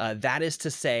 That is to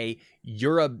say,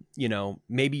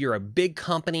 maybe you're a big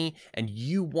company and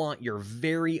you want your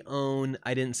very own,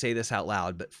 I didn't say this out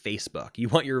loud, but Facebook. You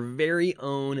want your very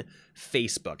own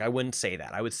Facebook. I wouldn't say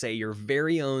that. I would say your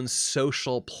very own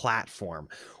social platform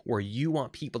where you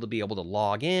want people to be able to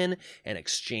log in and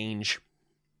exchange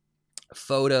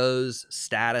photos,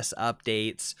 status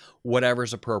updates,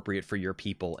 whatever's appropriate for your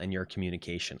people and your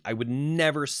communication. I would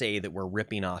never say that we're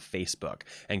ripping off Facebook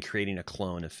and creating a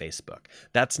clone of Facebook.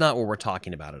 That's not what we're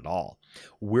talking about at all.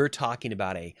 We're talking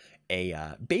about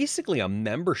basically a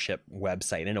membership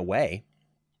website in a way.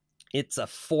 It's a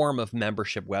form of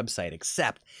membership website,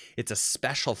 except it's a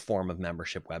special form of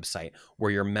membership website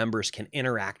where your members can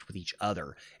interact with each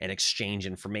other and exchange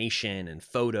information and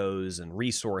photos and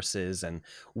resources and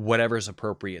whatever's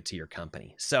appropriate to your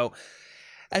company. So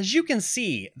as you can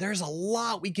see, there's a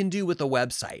lot we can do with a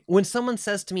website. When someone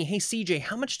says to me, hey, CJ,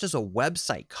 how much does a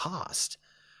website cost?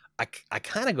 I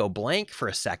kind of go blank for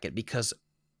a second because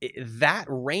that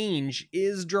range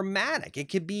is dramatic. It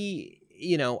could be,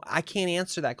 I can't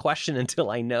answer that question until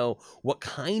I know what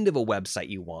kind of a website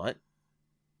you want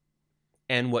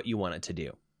and what you want it to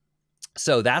do.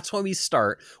 So that's when we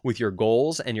start with your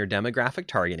goals and your demographic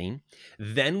targeting.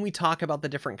 Then we talk about the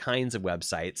different kinds of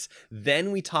websites.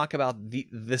 Then we talk about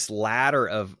this ladder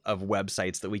of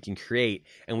websites that we can create,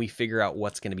 and we figure out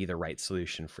what's going to be the right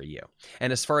solution for you.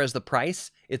 And as far as the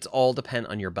price, it's all dependent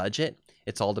on your budget.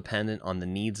 It's all dependent on the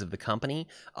needs of the company.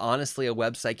 Honestly, a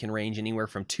website can range anywhere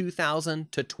from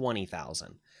 $2,000 to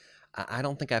 $20,000. I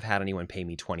don't think I've had anyone pay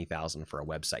me $20,000 for a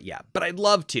website yet, but I'd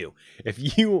love to. If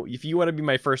you want to be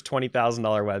my first $20,000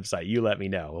 website, you let me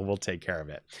know and we'll take care of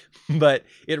it. But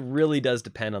it really does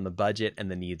depend on the budget and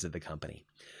the needs of the company.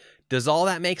 Does all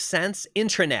that make sense?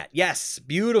 Intranet. Yes.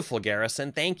 Beautiful,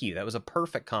 Garrison. Thank you. That was a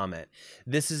perfect comment.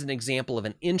 This is an example of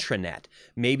an intranet.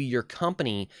 Maybe your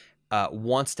company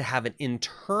wants to have an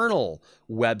internal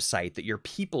website that your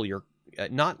people,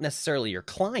 not necessarily your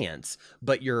clients,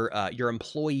 but your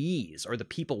employees or the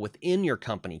people within your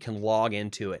company can log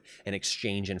into it and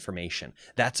exchange information.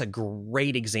 That's a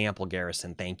great example,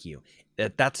 Garrison. Thank you.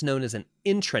 That's known as an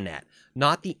intranet,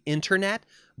 not the internet,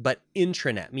 but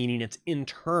intranet, meaning it's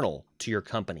internal to your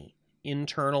company.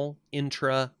 Internal,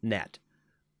 intranet.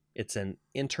 It's an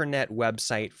internet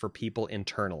website for people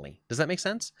internally. Does that make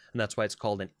sense? And that's why it's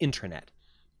called an intranet.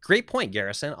 Great point,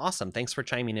 Garrison. Awesome. Thanks for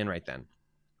chiming in right then.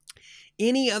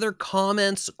 Any other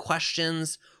comments,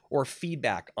 questions, or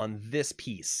feedback on this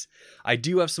piece? I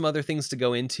do have some other things to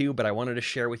go into, but I wanted to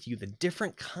share with you the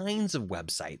different kinds of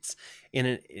websites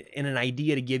in an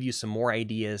idea to give you some more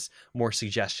ideas, more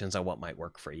suggestions on what might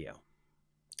work for you.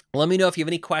 Let me know if you have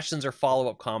any questions or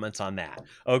follow-up comments on that.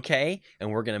 Okay?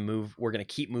 And we're going to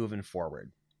keep moving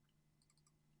forward.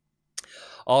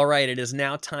 All right, it is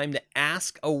now time to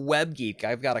ask a web geek.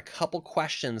 I've got a couple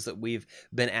questions that we've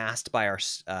been asked by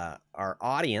our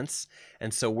audience,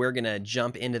 and so we're going to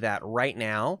jump into that right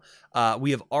now. We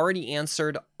have already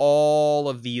answered all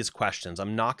of these questions.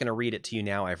 I'm not going to read it to you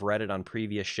now. I've read it on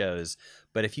previous shows,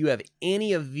 but if you have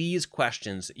any of these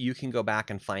questions, you can go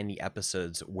back and find the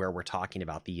episodes where we're talking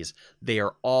about these. They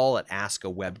are all at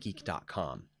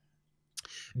AskAWebGeek.com.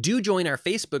 Do join our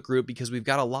Facebook group because we've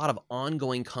got a lot of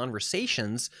ongoing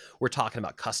conversations. We're talking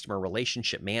about customer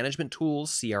relationship management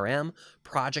tools, CRM,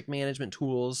 project management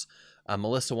tools.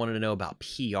 Melissa wanted to know about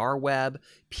PR Web.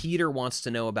 Peter wants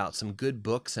to know about some good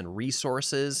books and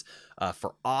resources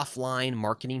for offline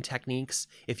marketing techniques.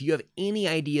 If you have any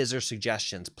ideas or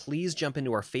suggestions, please jump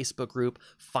into our Facebook group,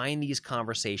 find these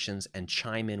conversations, and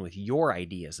chime in with your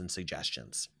ideas and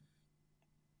suggestions.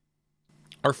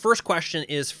 Our first question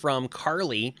is from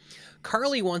Carly.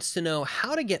 Carly wants to know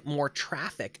how to get more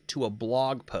traffic to a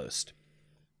blog post.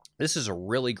 This is a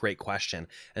really great question,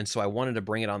 and so I wanted to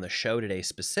bring it on the show today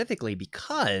specifically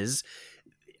because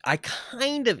I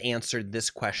kind of answered this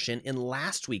question in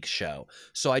last week's show.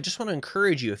 So I just want to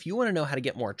encourage you, if you want to know how to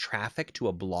get more traffic to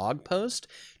a blog post,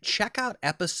 check out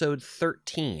episode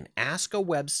 13, Ask a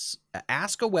Web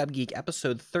Geek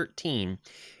episode 13.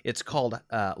 It's called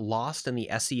Lost in the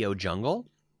SEO Jungle: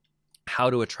 How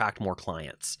to Attract More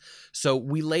Clients. So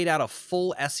we laid out a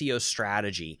full SEO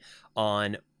strategy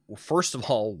on, first of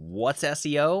all, what's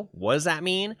SEO? What does that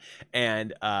mean?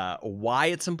 And why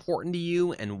it's important to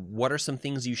you, and what are some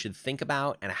things you should think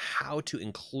about, and how to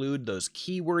include those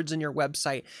keywords in your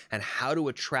website, and how to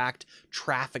attract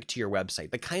traffic to your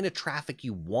website, the kind of traffic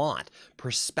you want,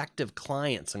 prospective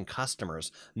clients and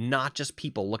customers, not just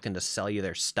people looking to sell you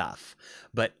their stuff,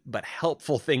 but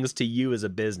helpful things to you as a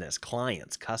business,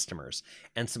 clients, customers,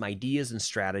 and some ideas and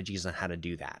strategies on how to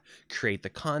do that. Create the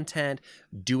content,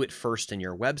 do it first in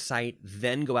your website,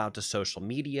 then go out to social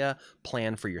media,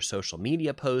 plan for your social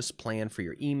media posts, plan for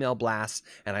your email blasts,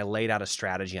 and I laid out a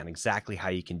strategy on exactly how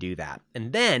you can do that.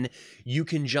 And then you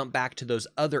can jump back to those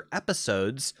other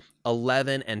episodes,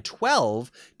 11 and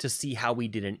 12, to see how we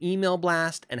did an email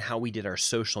blast and how we did our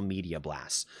social media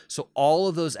blasts. So all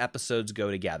of those episodes go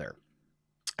together.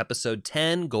 Episode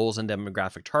 10, goals and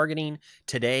demographic targeting.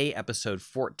 Today, episode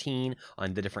 14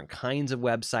 on the different kinds of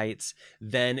websites.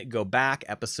 Then go back,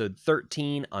 episode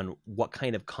 13 on what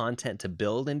kind of content to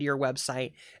build into your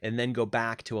website. And then go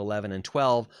back to 11 and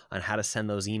 12 on how to send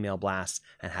those email blasts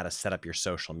and how to set up your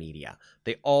social media.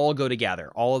 They all go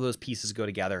together. All of those pieces go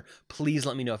together. Please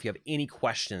let me know if you have any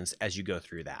questions as you go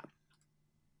through that.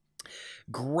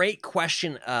 Great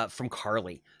question from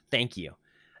Carly. Thank you.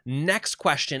 Next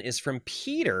question is from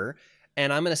Peter,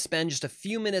 and I'm going to spend just a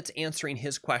few minutes answering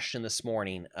his question this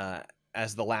morning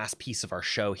as the last piece of our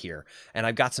show here. And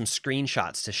I've got some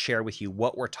screenshots to share with you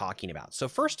what we're talking about. So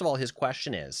first of all, his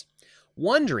question is,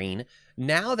 wondering,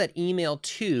 now that email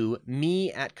to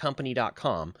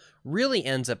me@company.com really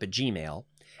ends up at Gmail,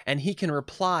 and he can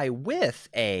reply with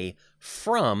a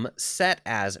from set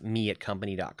as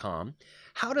me@company.com,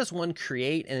 how does one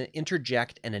create and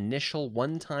interject an initial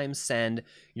one-time send,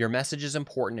 your message is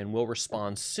important and will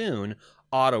respond soon,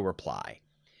 auto reply?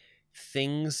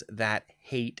 Things that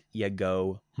hate ya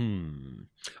go,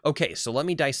 Okay, so let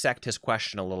me dissect his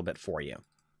question a little bit for you.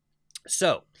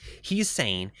 So he's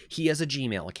saying he has a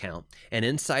Gmail account, and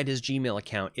inside his Gmail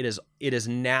account, it is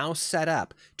now set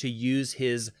up to use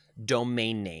his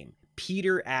domain name,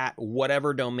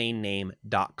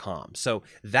 peter@whateverdomainname.com. So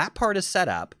that part is set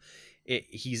up.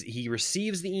 He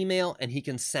receives the email and he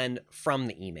can send from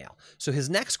the email. So his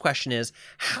next question is,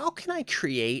 how can I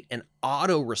create an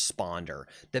autoresponder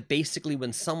that basically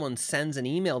when someone sends an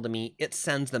email to me, it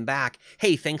sends them back,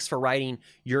 hey, thanks for writing.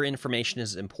 Your information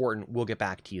is important. We'll get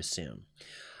back to you soon.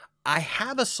 I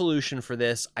have a solution for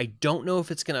this. I don't know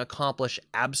if it's going to accomplish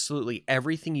absolutely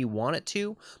everything you want it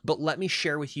to, but let me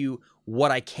share with you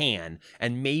what I can,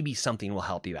 and maybe something will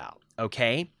help you out.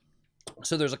 Okay?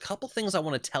 So there's a couple things I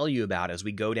want to tell you about as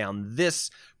we go down this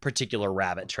particular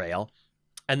rabbit trail.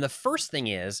 And the first thing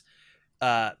is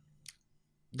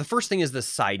this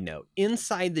side note.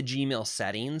 Inside the Gmail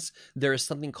settings, there is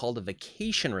something called a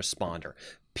vacation responder.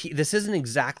 This isn't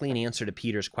exactly an answer to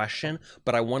Peter's question,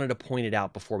 but I wanted to point it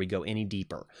out before we go any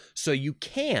deeper. So you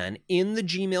can, in the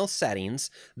Gmail settings,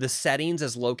 the settings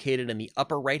is located in the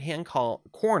upper right-hand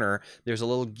corner. There's a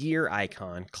little gear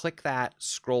icon. Click that,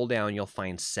 scroll down, you'll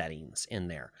find settings in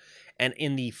there. And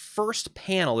in the first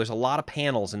panel, there's a lot of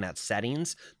panels in that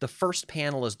settings. The first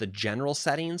panel is the general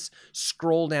settings.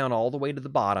 Scroll down all the way to the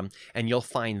bottom, and you'll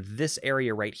find this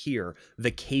area right here,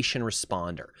 vacation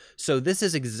responder. So this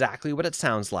is exactly what it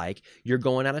sounds like. You're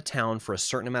going out of town for a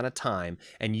certain amount of time,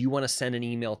 and you want to send an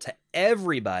email to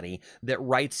everybody that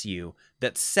writes you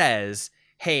that says,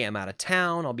 hey, I'm out of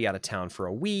town. I'll be out of town for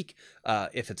a week.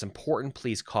 If it's important,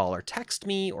 please call or text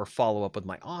me or follow up with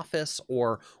my office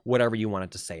or whatever you want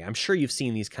it to say. I'm sure you've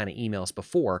seen these kind of emails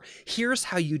before. Here's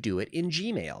how you do it in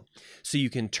Gmail. So you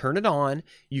can turn it on.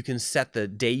 You can set the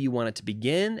day you want it to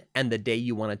begin and the day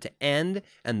you want it to end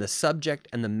and the subject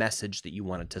and the message that you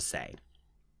want it to say.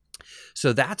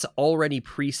 So that's already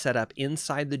pre-set up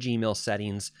inside the Gmail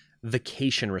settings.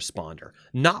 Vacation responder.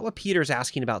 Not what Peter's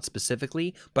asking about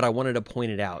specifically, but I wanted to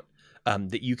point it out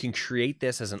that you can create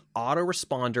this as an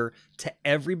autoresponder to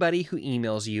everybody who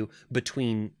emails you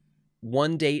between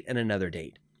one date and another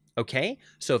date. Okay?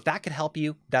 So if that could help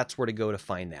you, that's where to go to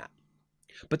find that.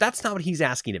 But that's not what he's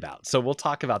asking about. So we'll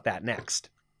talk about that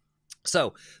next.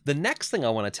 So the next thing I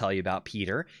want to tell you about,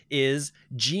 Peter, is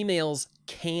Gmail's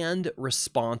canned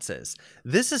responses.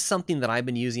 This is something that I've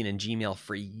been using in Gmail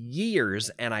for years,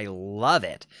 and I love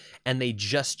it. And they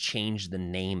just changed the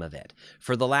name of it.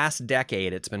 For the last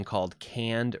decade, it's been called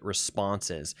canned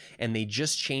responses, and they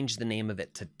just changed the name of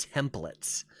it to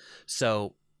templates.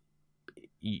 So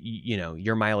you know,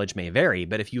 your mileage may vary,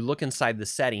 but if you look inside the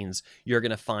settings, you're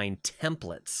going to find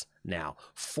templates now,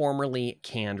 formerly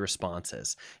canned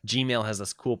responses. Gmail has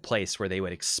this cool place where they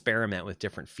would experiment with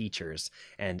different features,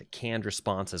 and canned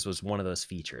responses was one of those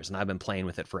features. And I've been playing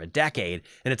with it for a decade,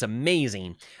 and it's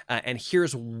amazing. And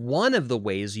here's one of the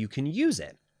ways you can use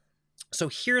it. So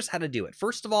here's how to do it.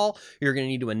 First of all, you're going to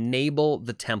need to enable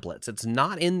the templates. It's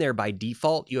not in there by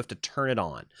default. You have to turn it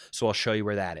on. So I'll show you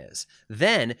where that is.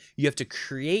 Then you have to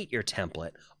create your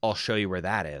template. I'll show you where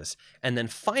that is. And then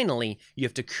finally, you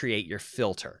have to create your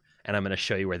filter. And I'm going to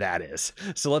show you where that is.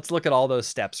 So let's look at all those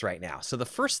steps right now. So the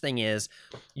first thing is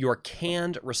your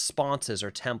canned responses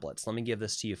or templates. Let me give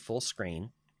this to you full screen.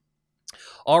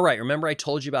 All right, remember I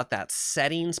told you about that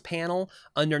settings panel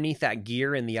underneath that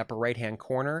gear in the upper right-hand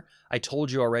corner? I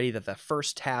told you already that the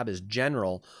first tab is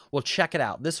general. Well, check it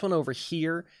out. This one over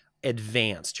here,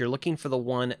 advanced. You're looking for the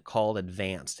one called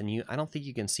advanced. And I don't think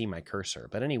you can see my cursor,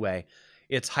 but anyway,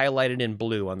 it's highlighted in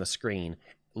blue on the screen.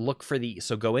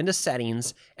 So go into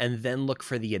settings and then look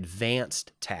for the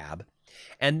advanced tab.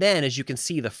 And then, as you can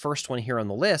see, the first one here on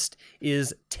the list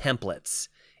is templates.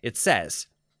 It says,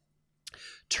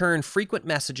 turn frequent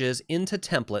messages into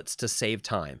templates to save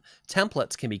time.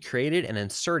 Templates can be created and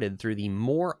inserted through the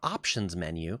More Options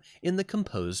menu in the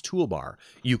Compose toolbar.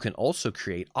 You can also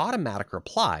create automatic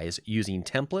replies using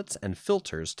templates and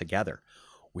filters together.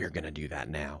 We're going to do that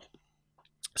now.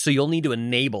 So you'll need to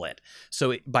enable it.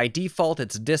 So by default,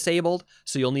 it's disabled.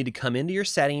 So you'll need to come into your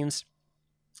settings,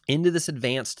 into this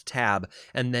advanced tab,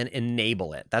 and then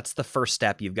enable it. That's the first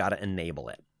step. You've got to enable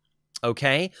it.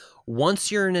 Okay?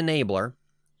 Once you're an enabler,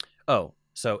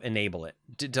 so enable it.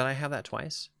 Did I have that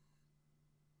twice?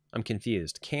 I'm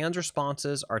confused. Canned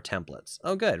responses are templates.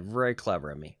 Oh, good. Very clever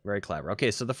of me. Very clever.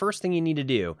 Okay, so the first thing you need to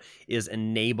do is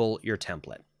enable your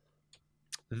template.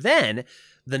 Then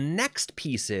the next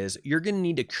piece is you're going to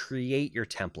need to create your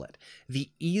template. The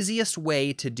easiest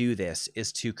way to do this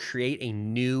is to create a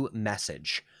new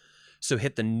message. So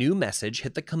hit the new message,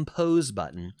 hit the compose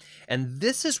button, and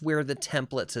this is where the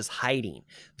templates is hiding.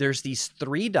 There's these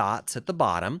 3 dots at the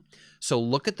bottom. So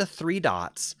look at the 3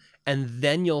 dots, and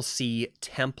then you'll see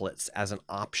templates as an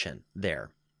option there.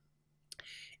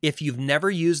 If you've never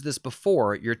used this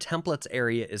before, your templates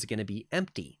area is going to be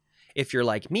empty. If you're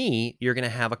like me, you're going to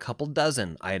have a couple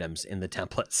dozen items in the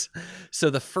templates. So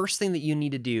the first thing that you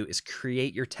need to do is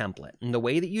create your template. And the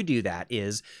way that you do that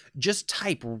is just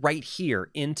type right here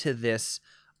into this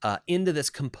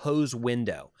compose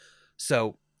window.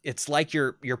 So it's like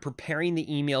you're preparing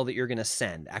the email that you're going to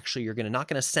send. Actually, you're not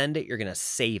going to send it, you're going to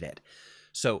save it.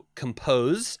 So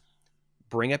compose,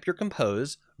 bring up your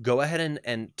compose, go ahead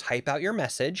and type out your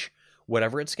message,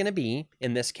 whatever it's going to be.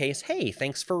 In this case, hey,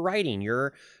 thanks for writing.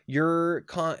 We're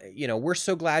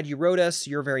so glad you wrote us.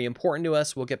 You're very important to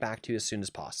us. We'll get back to you as soon as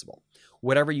possible.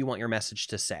 Whatever you want your message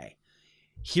to say.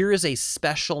 Here is a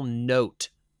special note.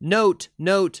 Note.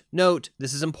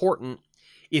 This is important.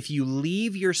 If you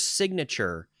leave your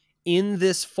signature in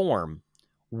this form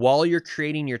while you're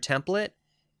creating your template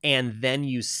and then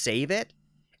you save it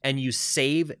and you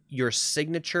save your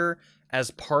signature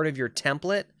as part of your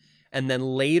template, and then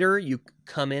later you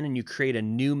come in and you create a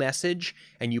new message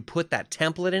and you put that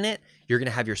template in it, you're going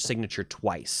to have your signature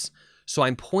twice. So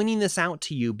I'm pointing this out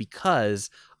to you because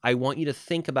I want you to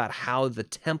think about how the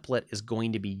template is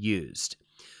going to be used.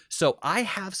 So I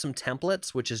have some templates,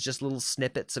 which is just little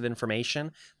snippets of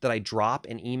information that I drop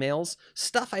in emails,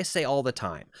 stuff I say all the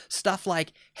time. Stuff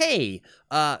like, hey,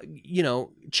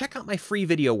 check out my free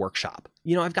video workshop.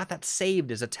 I've got that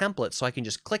saved as a template so I can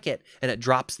just click it and it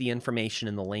drops the information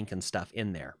and the link and stuff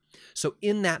in there. So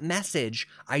in that message,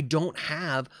 I don't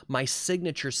have my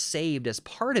signature saved as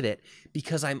part of it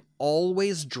because I'm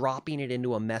always dropping it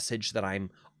into a message that I'm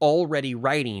already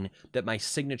writing that my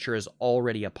signature is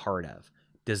already a part of.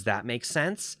 Does that make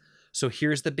sense? So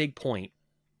here's the big point.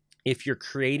 If you're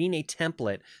creating a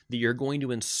template that you're going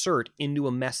to insert into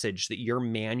a message that you're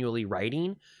manually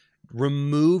writing,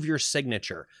 remove your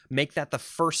signature. Make that the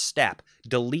first step.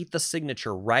 Delete the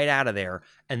signature right out of there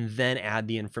and then add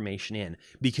the information in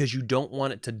because you don't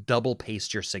want it to double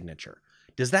paste your signature.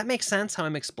 Does that make sense how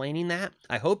I'm explaining that?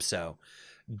 I hope so.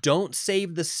 Don't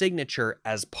save the signature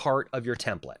as part of your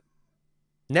template.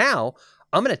 Now,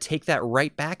 I'm going to take that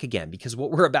right back again because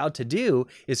what we're about to do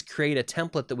is create a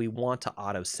template that we want to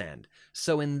auto send.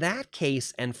 So in that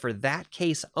case, and for that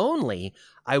case only,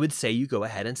 I would say you go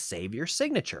ahead and save your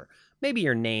signature. Maybe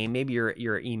your name, maybe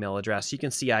your email address. You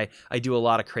can see I do a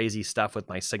lot of crazy stuff with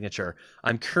my signature.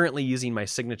 I'm currently using my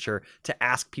signature to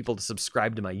ask people to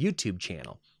subscribe to my YouTube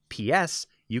channel. P.S.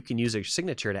 You can use your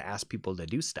signature to ask people to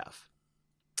do stuff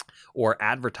or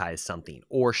advertise something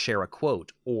or share a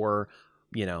quote or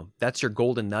that's your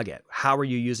golden nugget. How are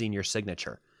you using your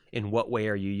signature? In what way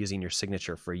are you using your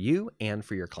signature for you and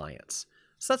for your clients?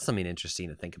 So that's something interesting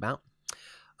to think about.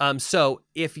 So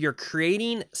if you're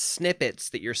creating snippets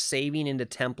that you're saving into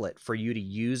template for you to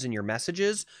use in your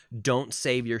messages, don't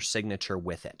save your signature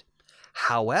with it.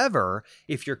 However,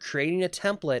 if you're creating a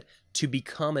template to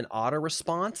become an auto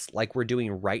response like we're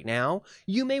doing right now,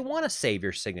 you may want to save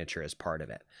your signature as part of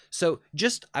it. So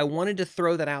I wanted to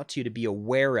throw that out to you to be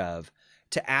aware of,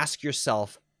 to ask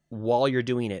yourself while you're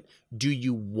doing it, do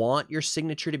you want your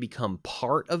signature to become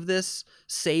part of this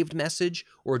saved message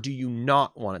or do you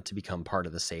not want it to become part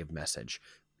of the saved message?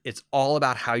 It's all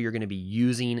about how you're going to be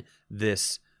using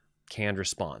this canned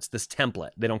response, this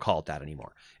template. They don't call it that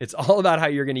anymore. It's all about how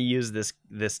you're going to use this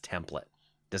template.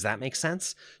 Does that make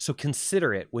sense? So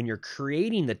consider it when you're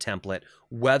creating the template,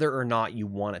 whether or not you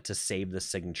want it to save the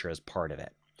signature as part of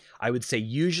it. I would say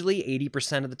usually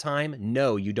 80% of the time,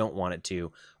 no, you don't want it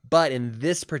to. But in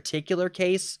this particular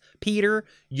case, Peter,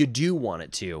 you do want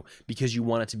it to because you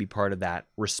want it to be part of that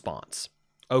response.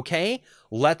 Okay,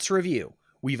 let's review.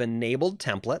 We've enabled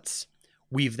templates.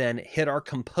 We've then hit our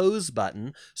compose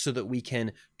button so that we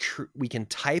can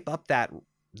type up that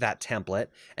template,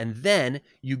 and then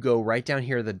you go right down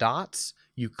here, the dots,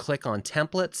 you click on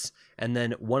templates, and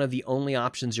then one of the only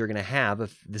options you're going to have,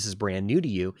 if this is brand new to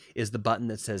you, is the button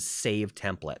that says Save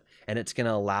Template, and it's going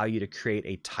to allow you to create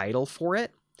a title for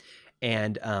it,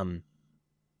 and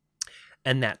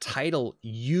that title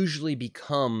usually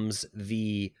becomes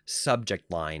the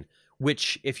subject line,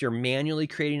 which if you're manually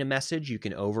creating a message, you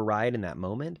can override in that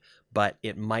moment, but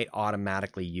it might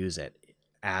automatically use it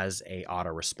as a auto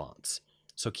response.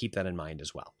 So keep that in mind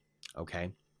as well.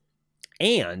 Okay.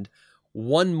 And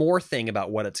one more thing about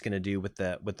what it's going to do with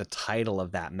the title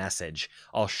of that message,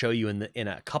 I'll show you in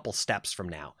a couple steps from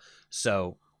now.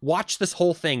 So watch this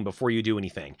whole thing before you do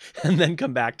anything, and then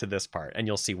come back to this part, and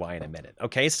you'll see why in a minute.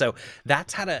 Okay, so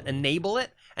that's how to enable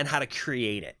it and how to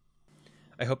create it.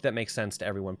 I hope that makes sense to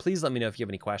everyone. Please let me know if you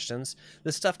have any questions.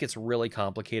 This stuff gets really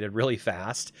complicated really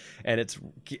fast, and it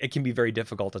can be very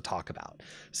difficult to talk about.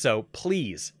 So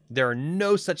please, there are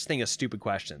no such thing as stupid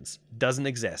questions. Doesn't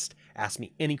exist. Ask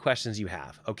me any questions you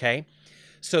have, okay?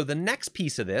 So the next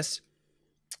piece of this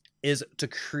is to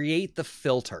create the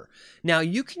filter. Now,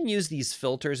 you can use these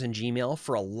filters in Gmail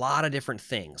for a lot of different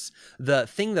things. The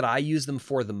thing that I use them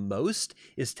for the most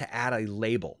is to add a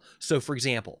label. So for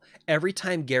example, every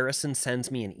time Garrison sends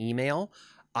me an email,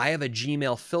 I have a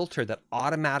Gmail filter that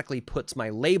automatically puts my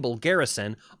label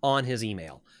Garrison on his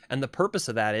email. And the purpose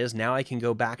of that is now I can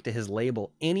go back to his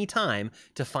label anytime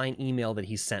to find email that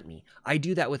he sent me. I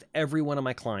do that with every one of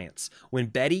my clients. When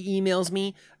Betty emails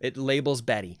me, it labels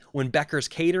Betty. When Becker's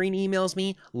Catering emails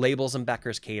me, labels them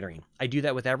Becker's Catering. I do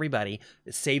that with everybody.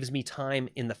 It saves me time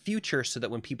in the future so that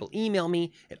when people email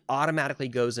me, it automatically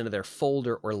goes into their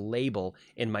folder or label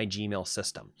in my Gmail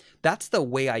system. That's the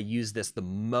way I use this the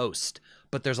most.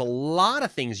 But there's a lot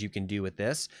of things you can do with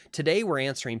this. Today, we're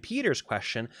answering Peter's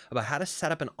question about how to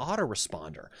set up an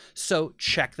autoresponder. So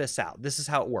check this out. This is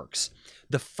how it works.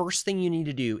 The first thing you need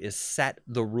to do is set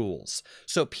the rules.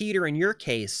 So Peter, in your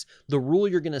case, the rule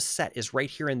you're going to set is right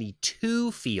here in the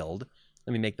to field.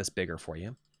 Let me make this bigger for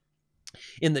you.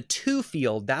 In the to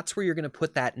field, that's where you're going to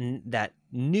put that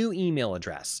new email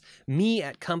address,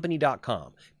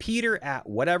 me@company.com,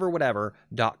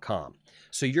 peter@whatever.com.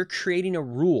 So you're creating a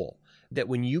rule that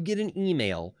when you get an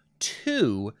email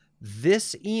to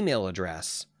this email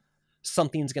address,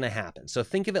 something's going to happen. So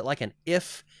think of it like an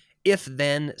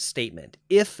if-then statement.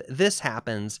 If this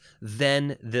happens,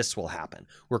 then this will happen.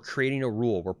 We're creating a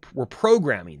rule. We're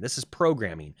programming. This is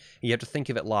programming. You have to think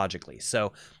of it logically.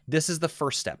 So this is the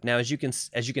first step. Now, as you can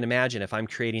imagine, if I'm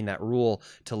creating that rule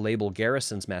to label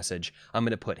Garrison's message, I'm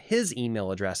going to put his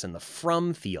email address in the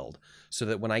from field so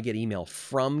that when I get email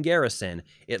from Garrison,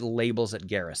 it labels it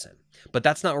Garrison. But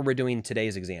that's not what we're doing in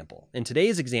today's example. In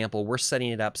today's example, we're setting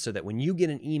it up so that when you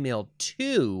get an email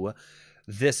to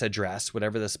this address,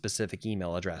 whatever the specific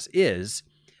email address is,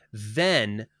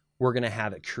 then we're going to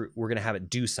have it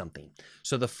do something.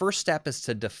 So the first step is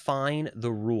to define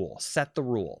the rule, set the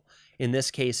rule. In this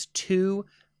case, to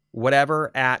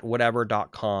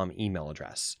whatever@whatever.com email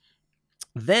address.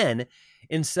 Then,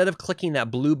 instead of clicking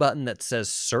that blue button that says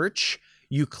search,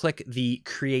 you click the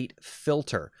create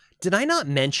filter. Did I not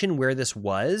mention where this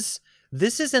was?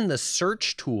 This is in the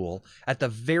search tool at the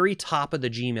very top of the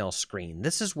Gmail screen.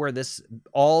 This is where this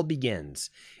all begins.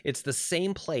 It's the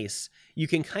same place. You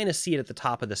can kind of see it at the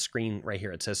top of the screen right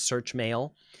here. It says search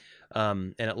mail.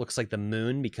 And it looks like the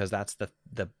moon because that's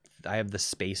I have the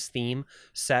space theme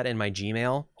set in my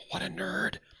Gmail. What a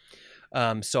nerd.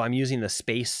 So I'm using the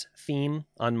space theme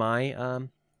on my,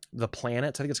 the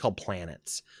planets. I think it's called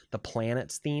planets. The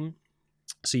planets theme.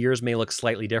 So yours may look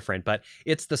slightly different, but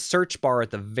it's the search bar at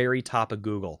the very top of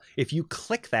Google. If you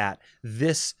click that,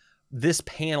 this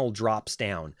panel drops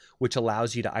down, which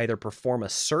allows you to either perform a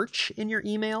search in your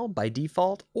email by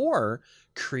default or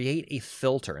create a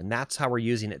filter. And that's how we're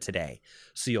using it today.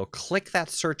 So you'll click that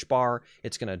search bar.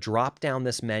 It's going to drop down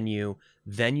this menu.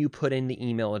 Then you put in the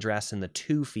email address in the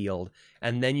to field,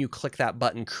 and then you click that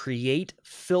button, create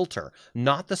filter,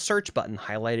 not the search button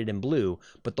highlighted in blue,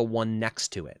 but the one next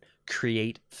to it.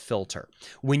 Create filter.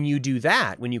 When you do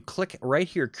that, when you click right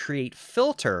here, create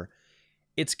filter,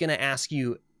 it's going to ask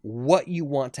you what you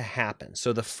want to happen.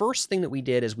 So the first thing that we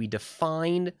did is we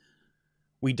defined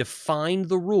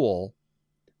the rule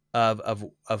of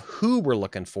who we're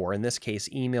looking for, in this case,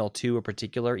 email to a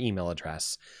particular email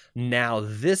address. Now,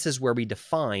 this is where we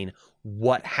define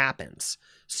what happens.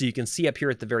 So you can see up here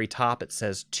at the very top, it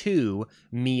says to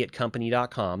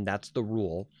me@company.com. That's the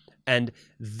rule. And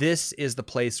this is the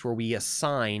place where we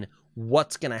assign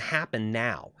what's going to happen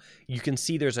now. You can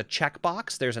see there's a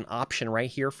checkbox. There's an option right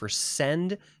here for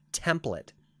send template.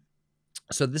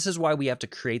 So this is why we have to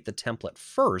create the template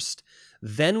first.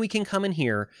 Then we can come in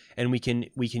here and we can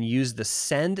use the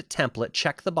send template,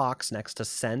 check the box next to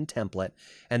send template,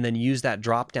 and then use that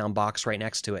drop-down box right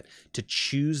next to it to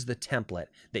choose the template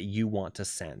that you want to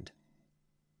send.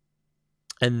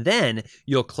 And then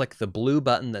you'll click the blue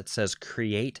button that says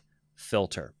create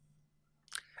filter.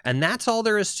 And that's all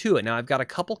there is to it. Now I've got a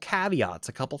couple caveats,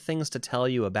 a couple things to tell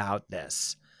you about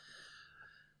this.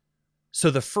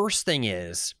 So the first thing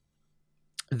is,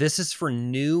 this is for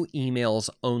new emails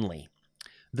only.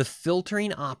 The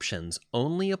filtering options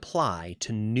only apply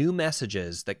to new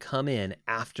messages that come in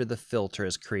after the filter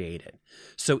is created.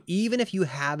 So even if you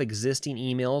have existing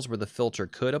emails where the filter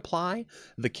could apply,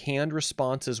 the canned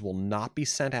responses will not be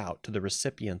sent out to the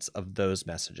recipients of those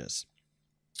messages.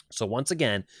 So once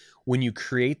again, when you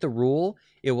create the rule,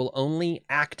 it will only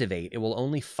activate, it will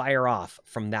only fire off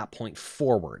from that point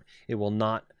forward. It will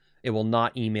not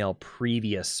email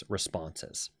previous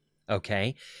responses.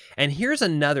 Okay. And here's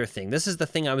another thing. This is the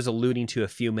thing I was alluding to a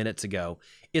few minutes ago.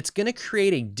 It's going to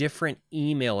create a different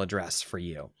email address for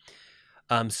you.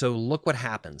 So look what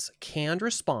happens. Canned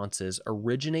responses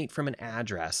originate from an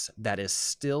address that is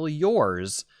still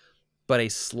yours, but a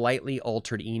slightly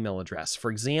altered email address. For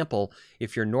example,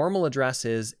 if your normal address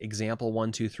is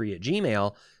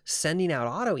example123@gmail, sending out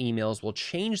auto emails will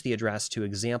change the address to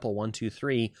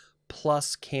example123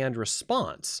 plus canned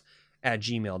response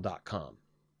 @gmail.com.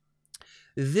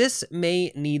 This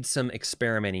may need some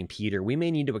experimenting, Peter. We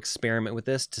may need to experiment with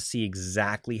this to see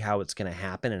exactly how it's going to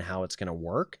happen and how it's going to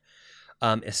work,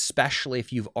 especially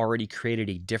if you've already created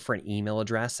a different email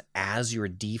address as your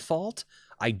default.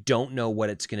 I don't know what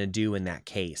it's going to do in that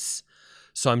case.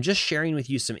 So I'm just sharing with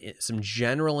you some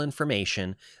general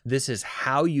information. This is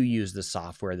how you use the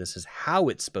software. This is how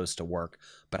it's supposed to work,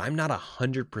 but I'm not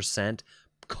 100%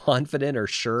 confident or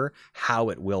sure how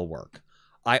it will work.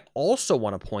 I also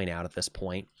want to point out at this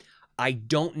point, I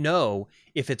don't know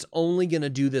if it's only going to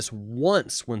do this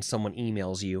once when someone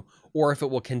emails you, or if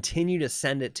it will continue to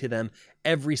send it to them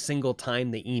every single time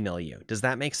they email you. Does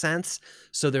that make sense?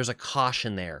 So there's a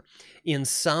caution there. In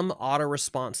some auto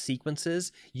response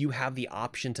sequences, you have the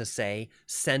option to say,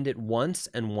 send it once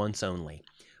and once only.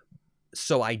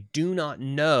 So I do not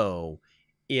know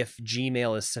if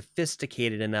Gmail is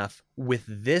sophisticated enough with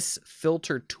this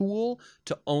filter tool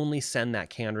to only send that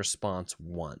canned response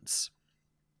once.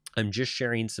 I'm just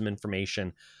sharing some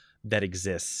information that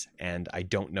exists, and I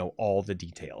don't know all the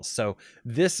details. So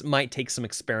this might take some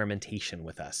experimentation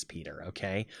with us, Peter,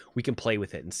 okay? We can play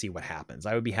with it and see what happens.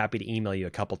 I would be happy to email you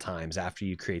a couple times after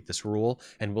you create this rule,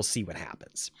 and we'll see what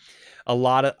happens. A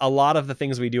lot of the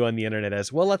things we do on the internet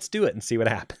is, well, let's do it and see what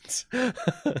happens.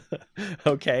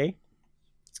 Okay?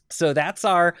 So that's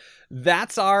our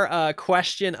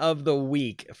question of the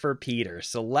week for Peter.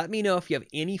 So let me know if you have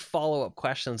any follow-up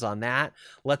questions on that.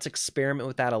 Let's experiment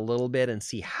with that a little bit and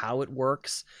see how it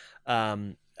works.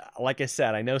 Like I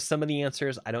said, I know some of the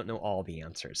answers. I don't know all the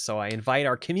answers. So I invite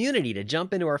our community to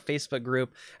jump into our Facebook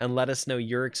group and let us know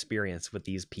your experience with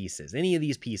these pieces. Any of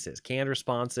these pieces, canned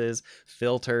responses,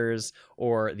 filters,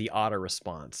 or the auto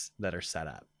response that are set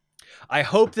up. I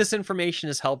hope this information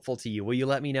is helpful to you. Will you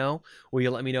let me know? Will you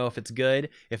let me know if it's good,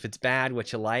 if it's bad,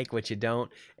 what you like, what you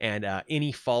don't, and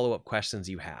any follow-up questions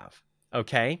you have?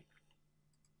 Okay?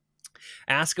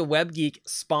 Ask a Web Geek,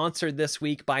 sponsored this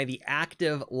week by the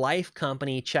Active Life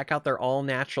Company. Check out their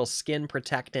all-natural skin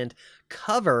protectant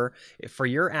cover for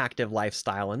your active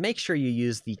lifestyle, and make sure you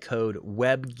use the code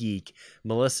WebGeek.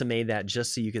 Melissa made that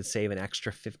just so you could save an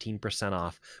extra 15%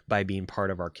 off by being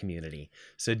part of our community.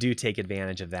 So do take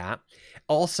advantage of that.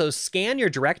 Also, scan your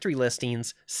directory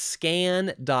listings,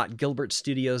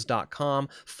 scan.gilbertstudios.com.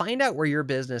 Find out where your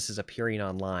business is appearing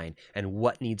online and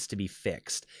what needs to be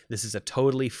fixed. This is a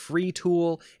totally free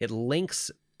tool. It links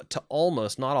to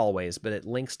almost, not always, but it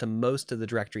links to most of the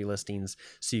directory listings,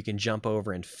 so you can jump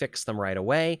over and fix them right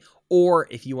away. Or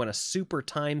if you want a super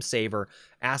time saver,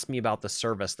 ask me about the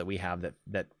service that we have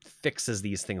that fixes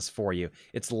these things for you.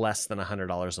 It's less than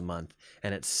 $100 a month,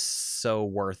 and it's so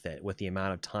worth it with the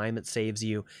amount of time it saves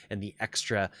you and the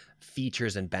extra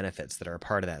features and benefits that are a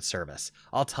part of that service.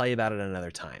 I'll tell you about it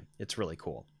another time. It's really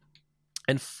cool.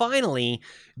 And finally,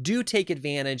 do take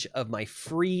advantage of my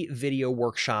free video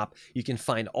workshop. You can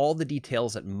find all the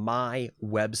details at my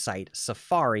website,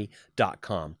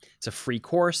 safari.com. It's a free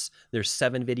course. There's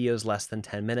 7 videos, less than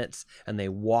 10 minutes, and they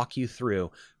walk you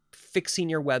through fixing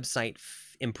your website,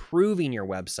 improving your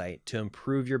website to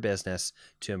improve your business,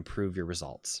 to improve your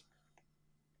results.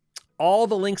 All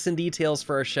the links and details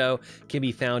for our show can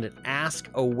be found at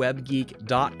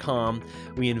AskAWebGeek.com.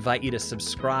 We invite you to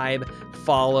subscribe,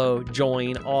 follow,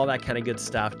 join, all that kind of good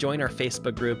stuff. Join our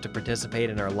Facebook group to participate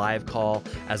in our live call,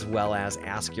 as well as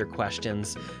ask your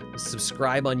questions.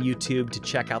 Subscribe on YouTube to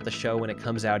check out the show when it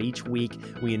comes out each week.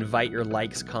 We invite your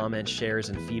likes, comments, shares,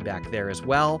 and feedback there as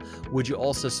well. Would you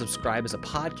also subscribe as a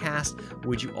podcast?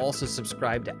 Would you also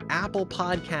subscribe to Apple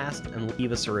Podcasts and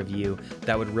leave us a review?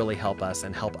 That would really help us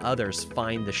and help others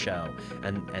find the show.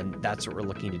 And that's what we're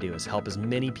looking to do, is help as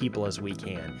many people as we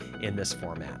can in this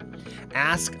format.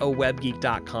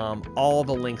 AskAWebGeek.com. All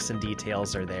the links and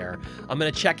details are there. I'm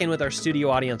going to check in with our studio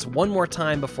audience one more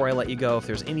time before I let you go, if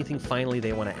there's anything finally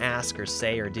they want to ask or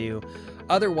say or do.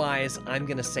 Otherwise, I'm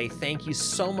going to say thank you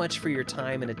so much for your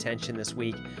time and attention this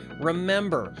week.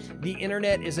 Remember, the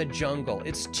internet is a jungle.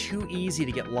 It's too easy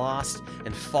to get lost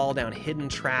and fall down hidden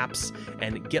traps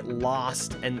and get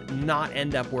lost and not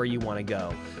end up where you want to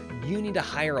go. You need to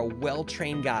hire a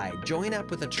well-trained guide. Join up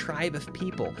with a tribe of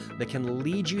people that can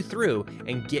lead you through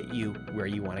and get you where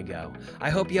you want to go.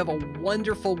 I hope you have a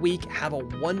wonderful week. Have a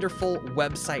wonderful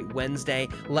Website Wednesday.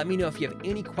 Let me know if you have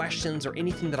any questions or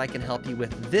anything that I can help you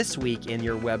with this week in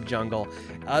your web jungle.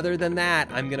 Other than that,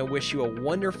 I'm going to wish you a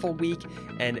wonderful week,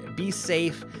 and be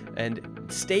safe and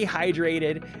stay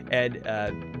hydrated, and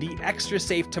be extra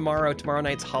safe tomorrow. Tomorrow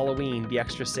night's Halloween. Be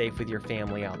extra safe with your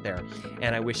family out there.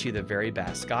 And I wish you the very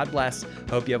best. God bless.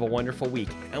 Hope you have a wonderful week.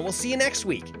 And we'll see you next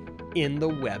week in the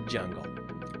web jungle.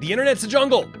 The internet's a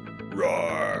jungle.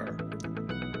 Roar!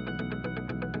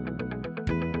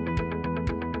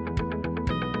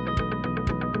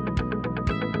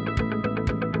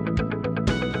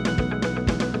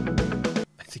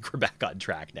 We're back on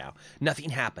track now. Nothing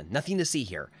happened. Nothing to see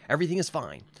here. Everything is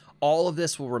fine. All of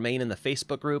this will remain in the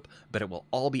Facebook group, but it will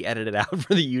all be edited out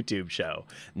for the YouTube show.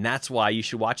 And that's why you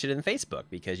should watch it in Facebook,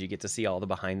 because you get to see all the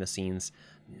behind-the-scenes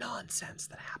nonsense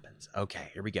that happens.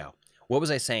 Okay, here we go. What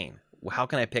was I saying? How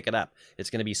can I pick it up? It's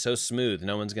going to be so smooth,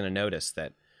 no one's going to notice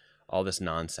that all this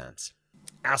nonsense.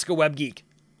 Ask a Web Geek.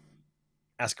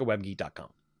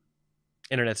 AskAWebGeek.com.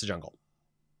 Internet's a jungle.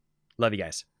 Love you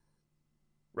guys.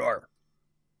 Roar.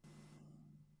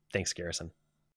 Thanks, Garrison.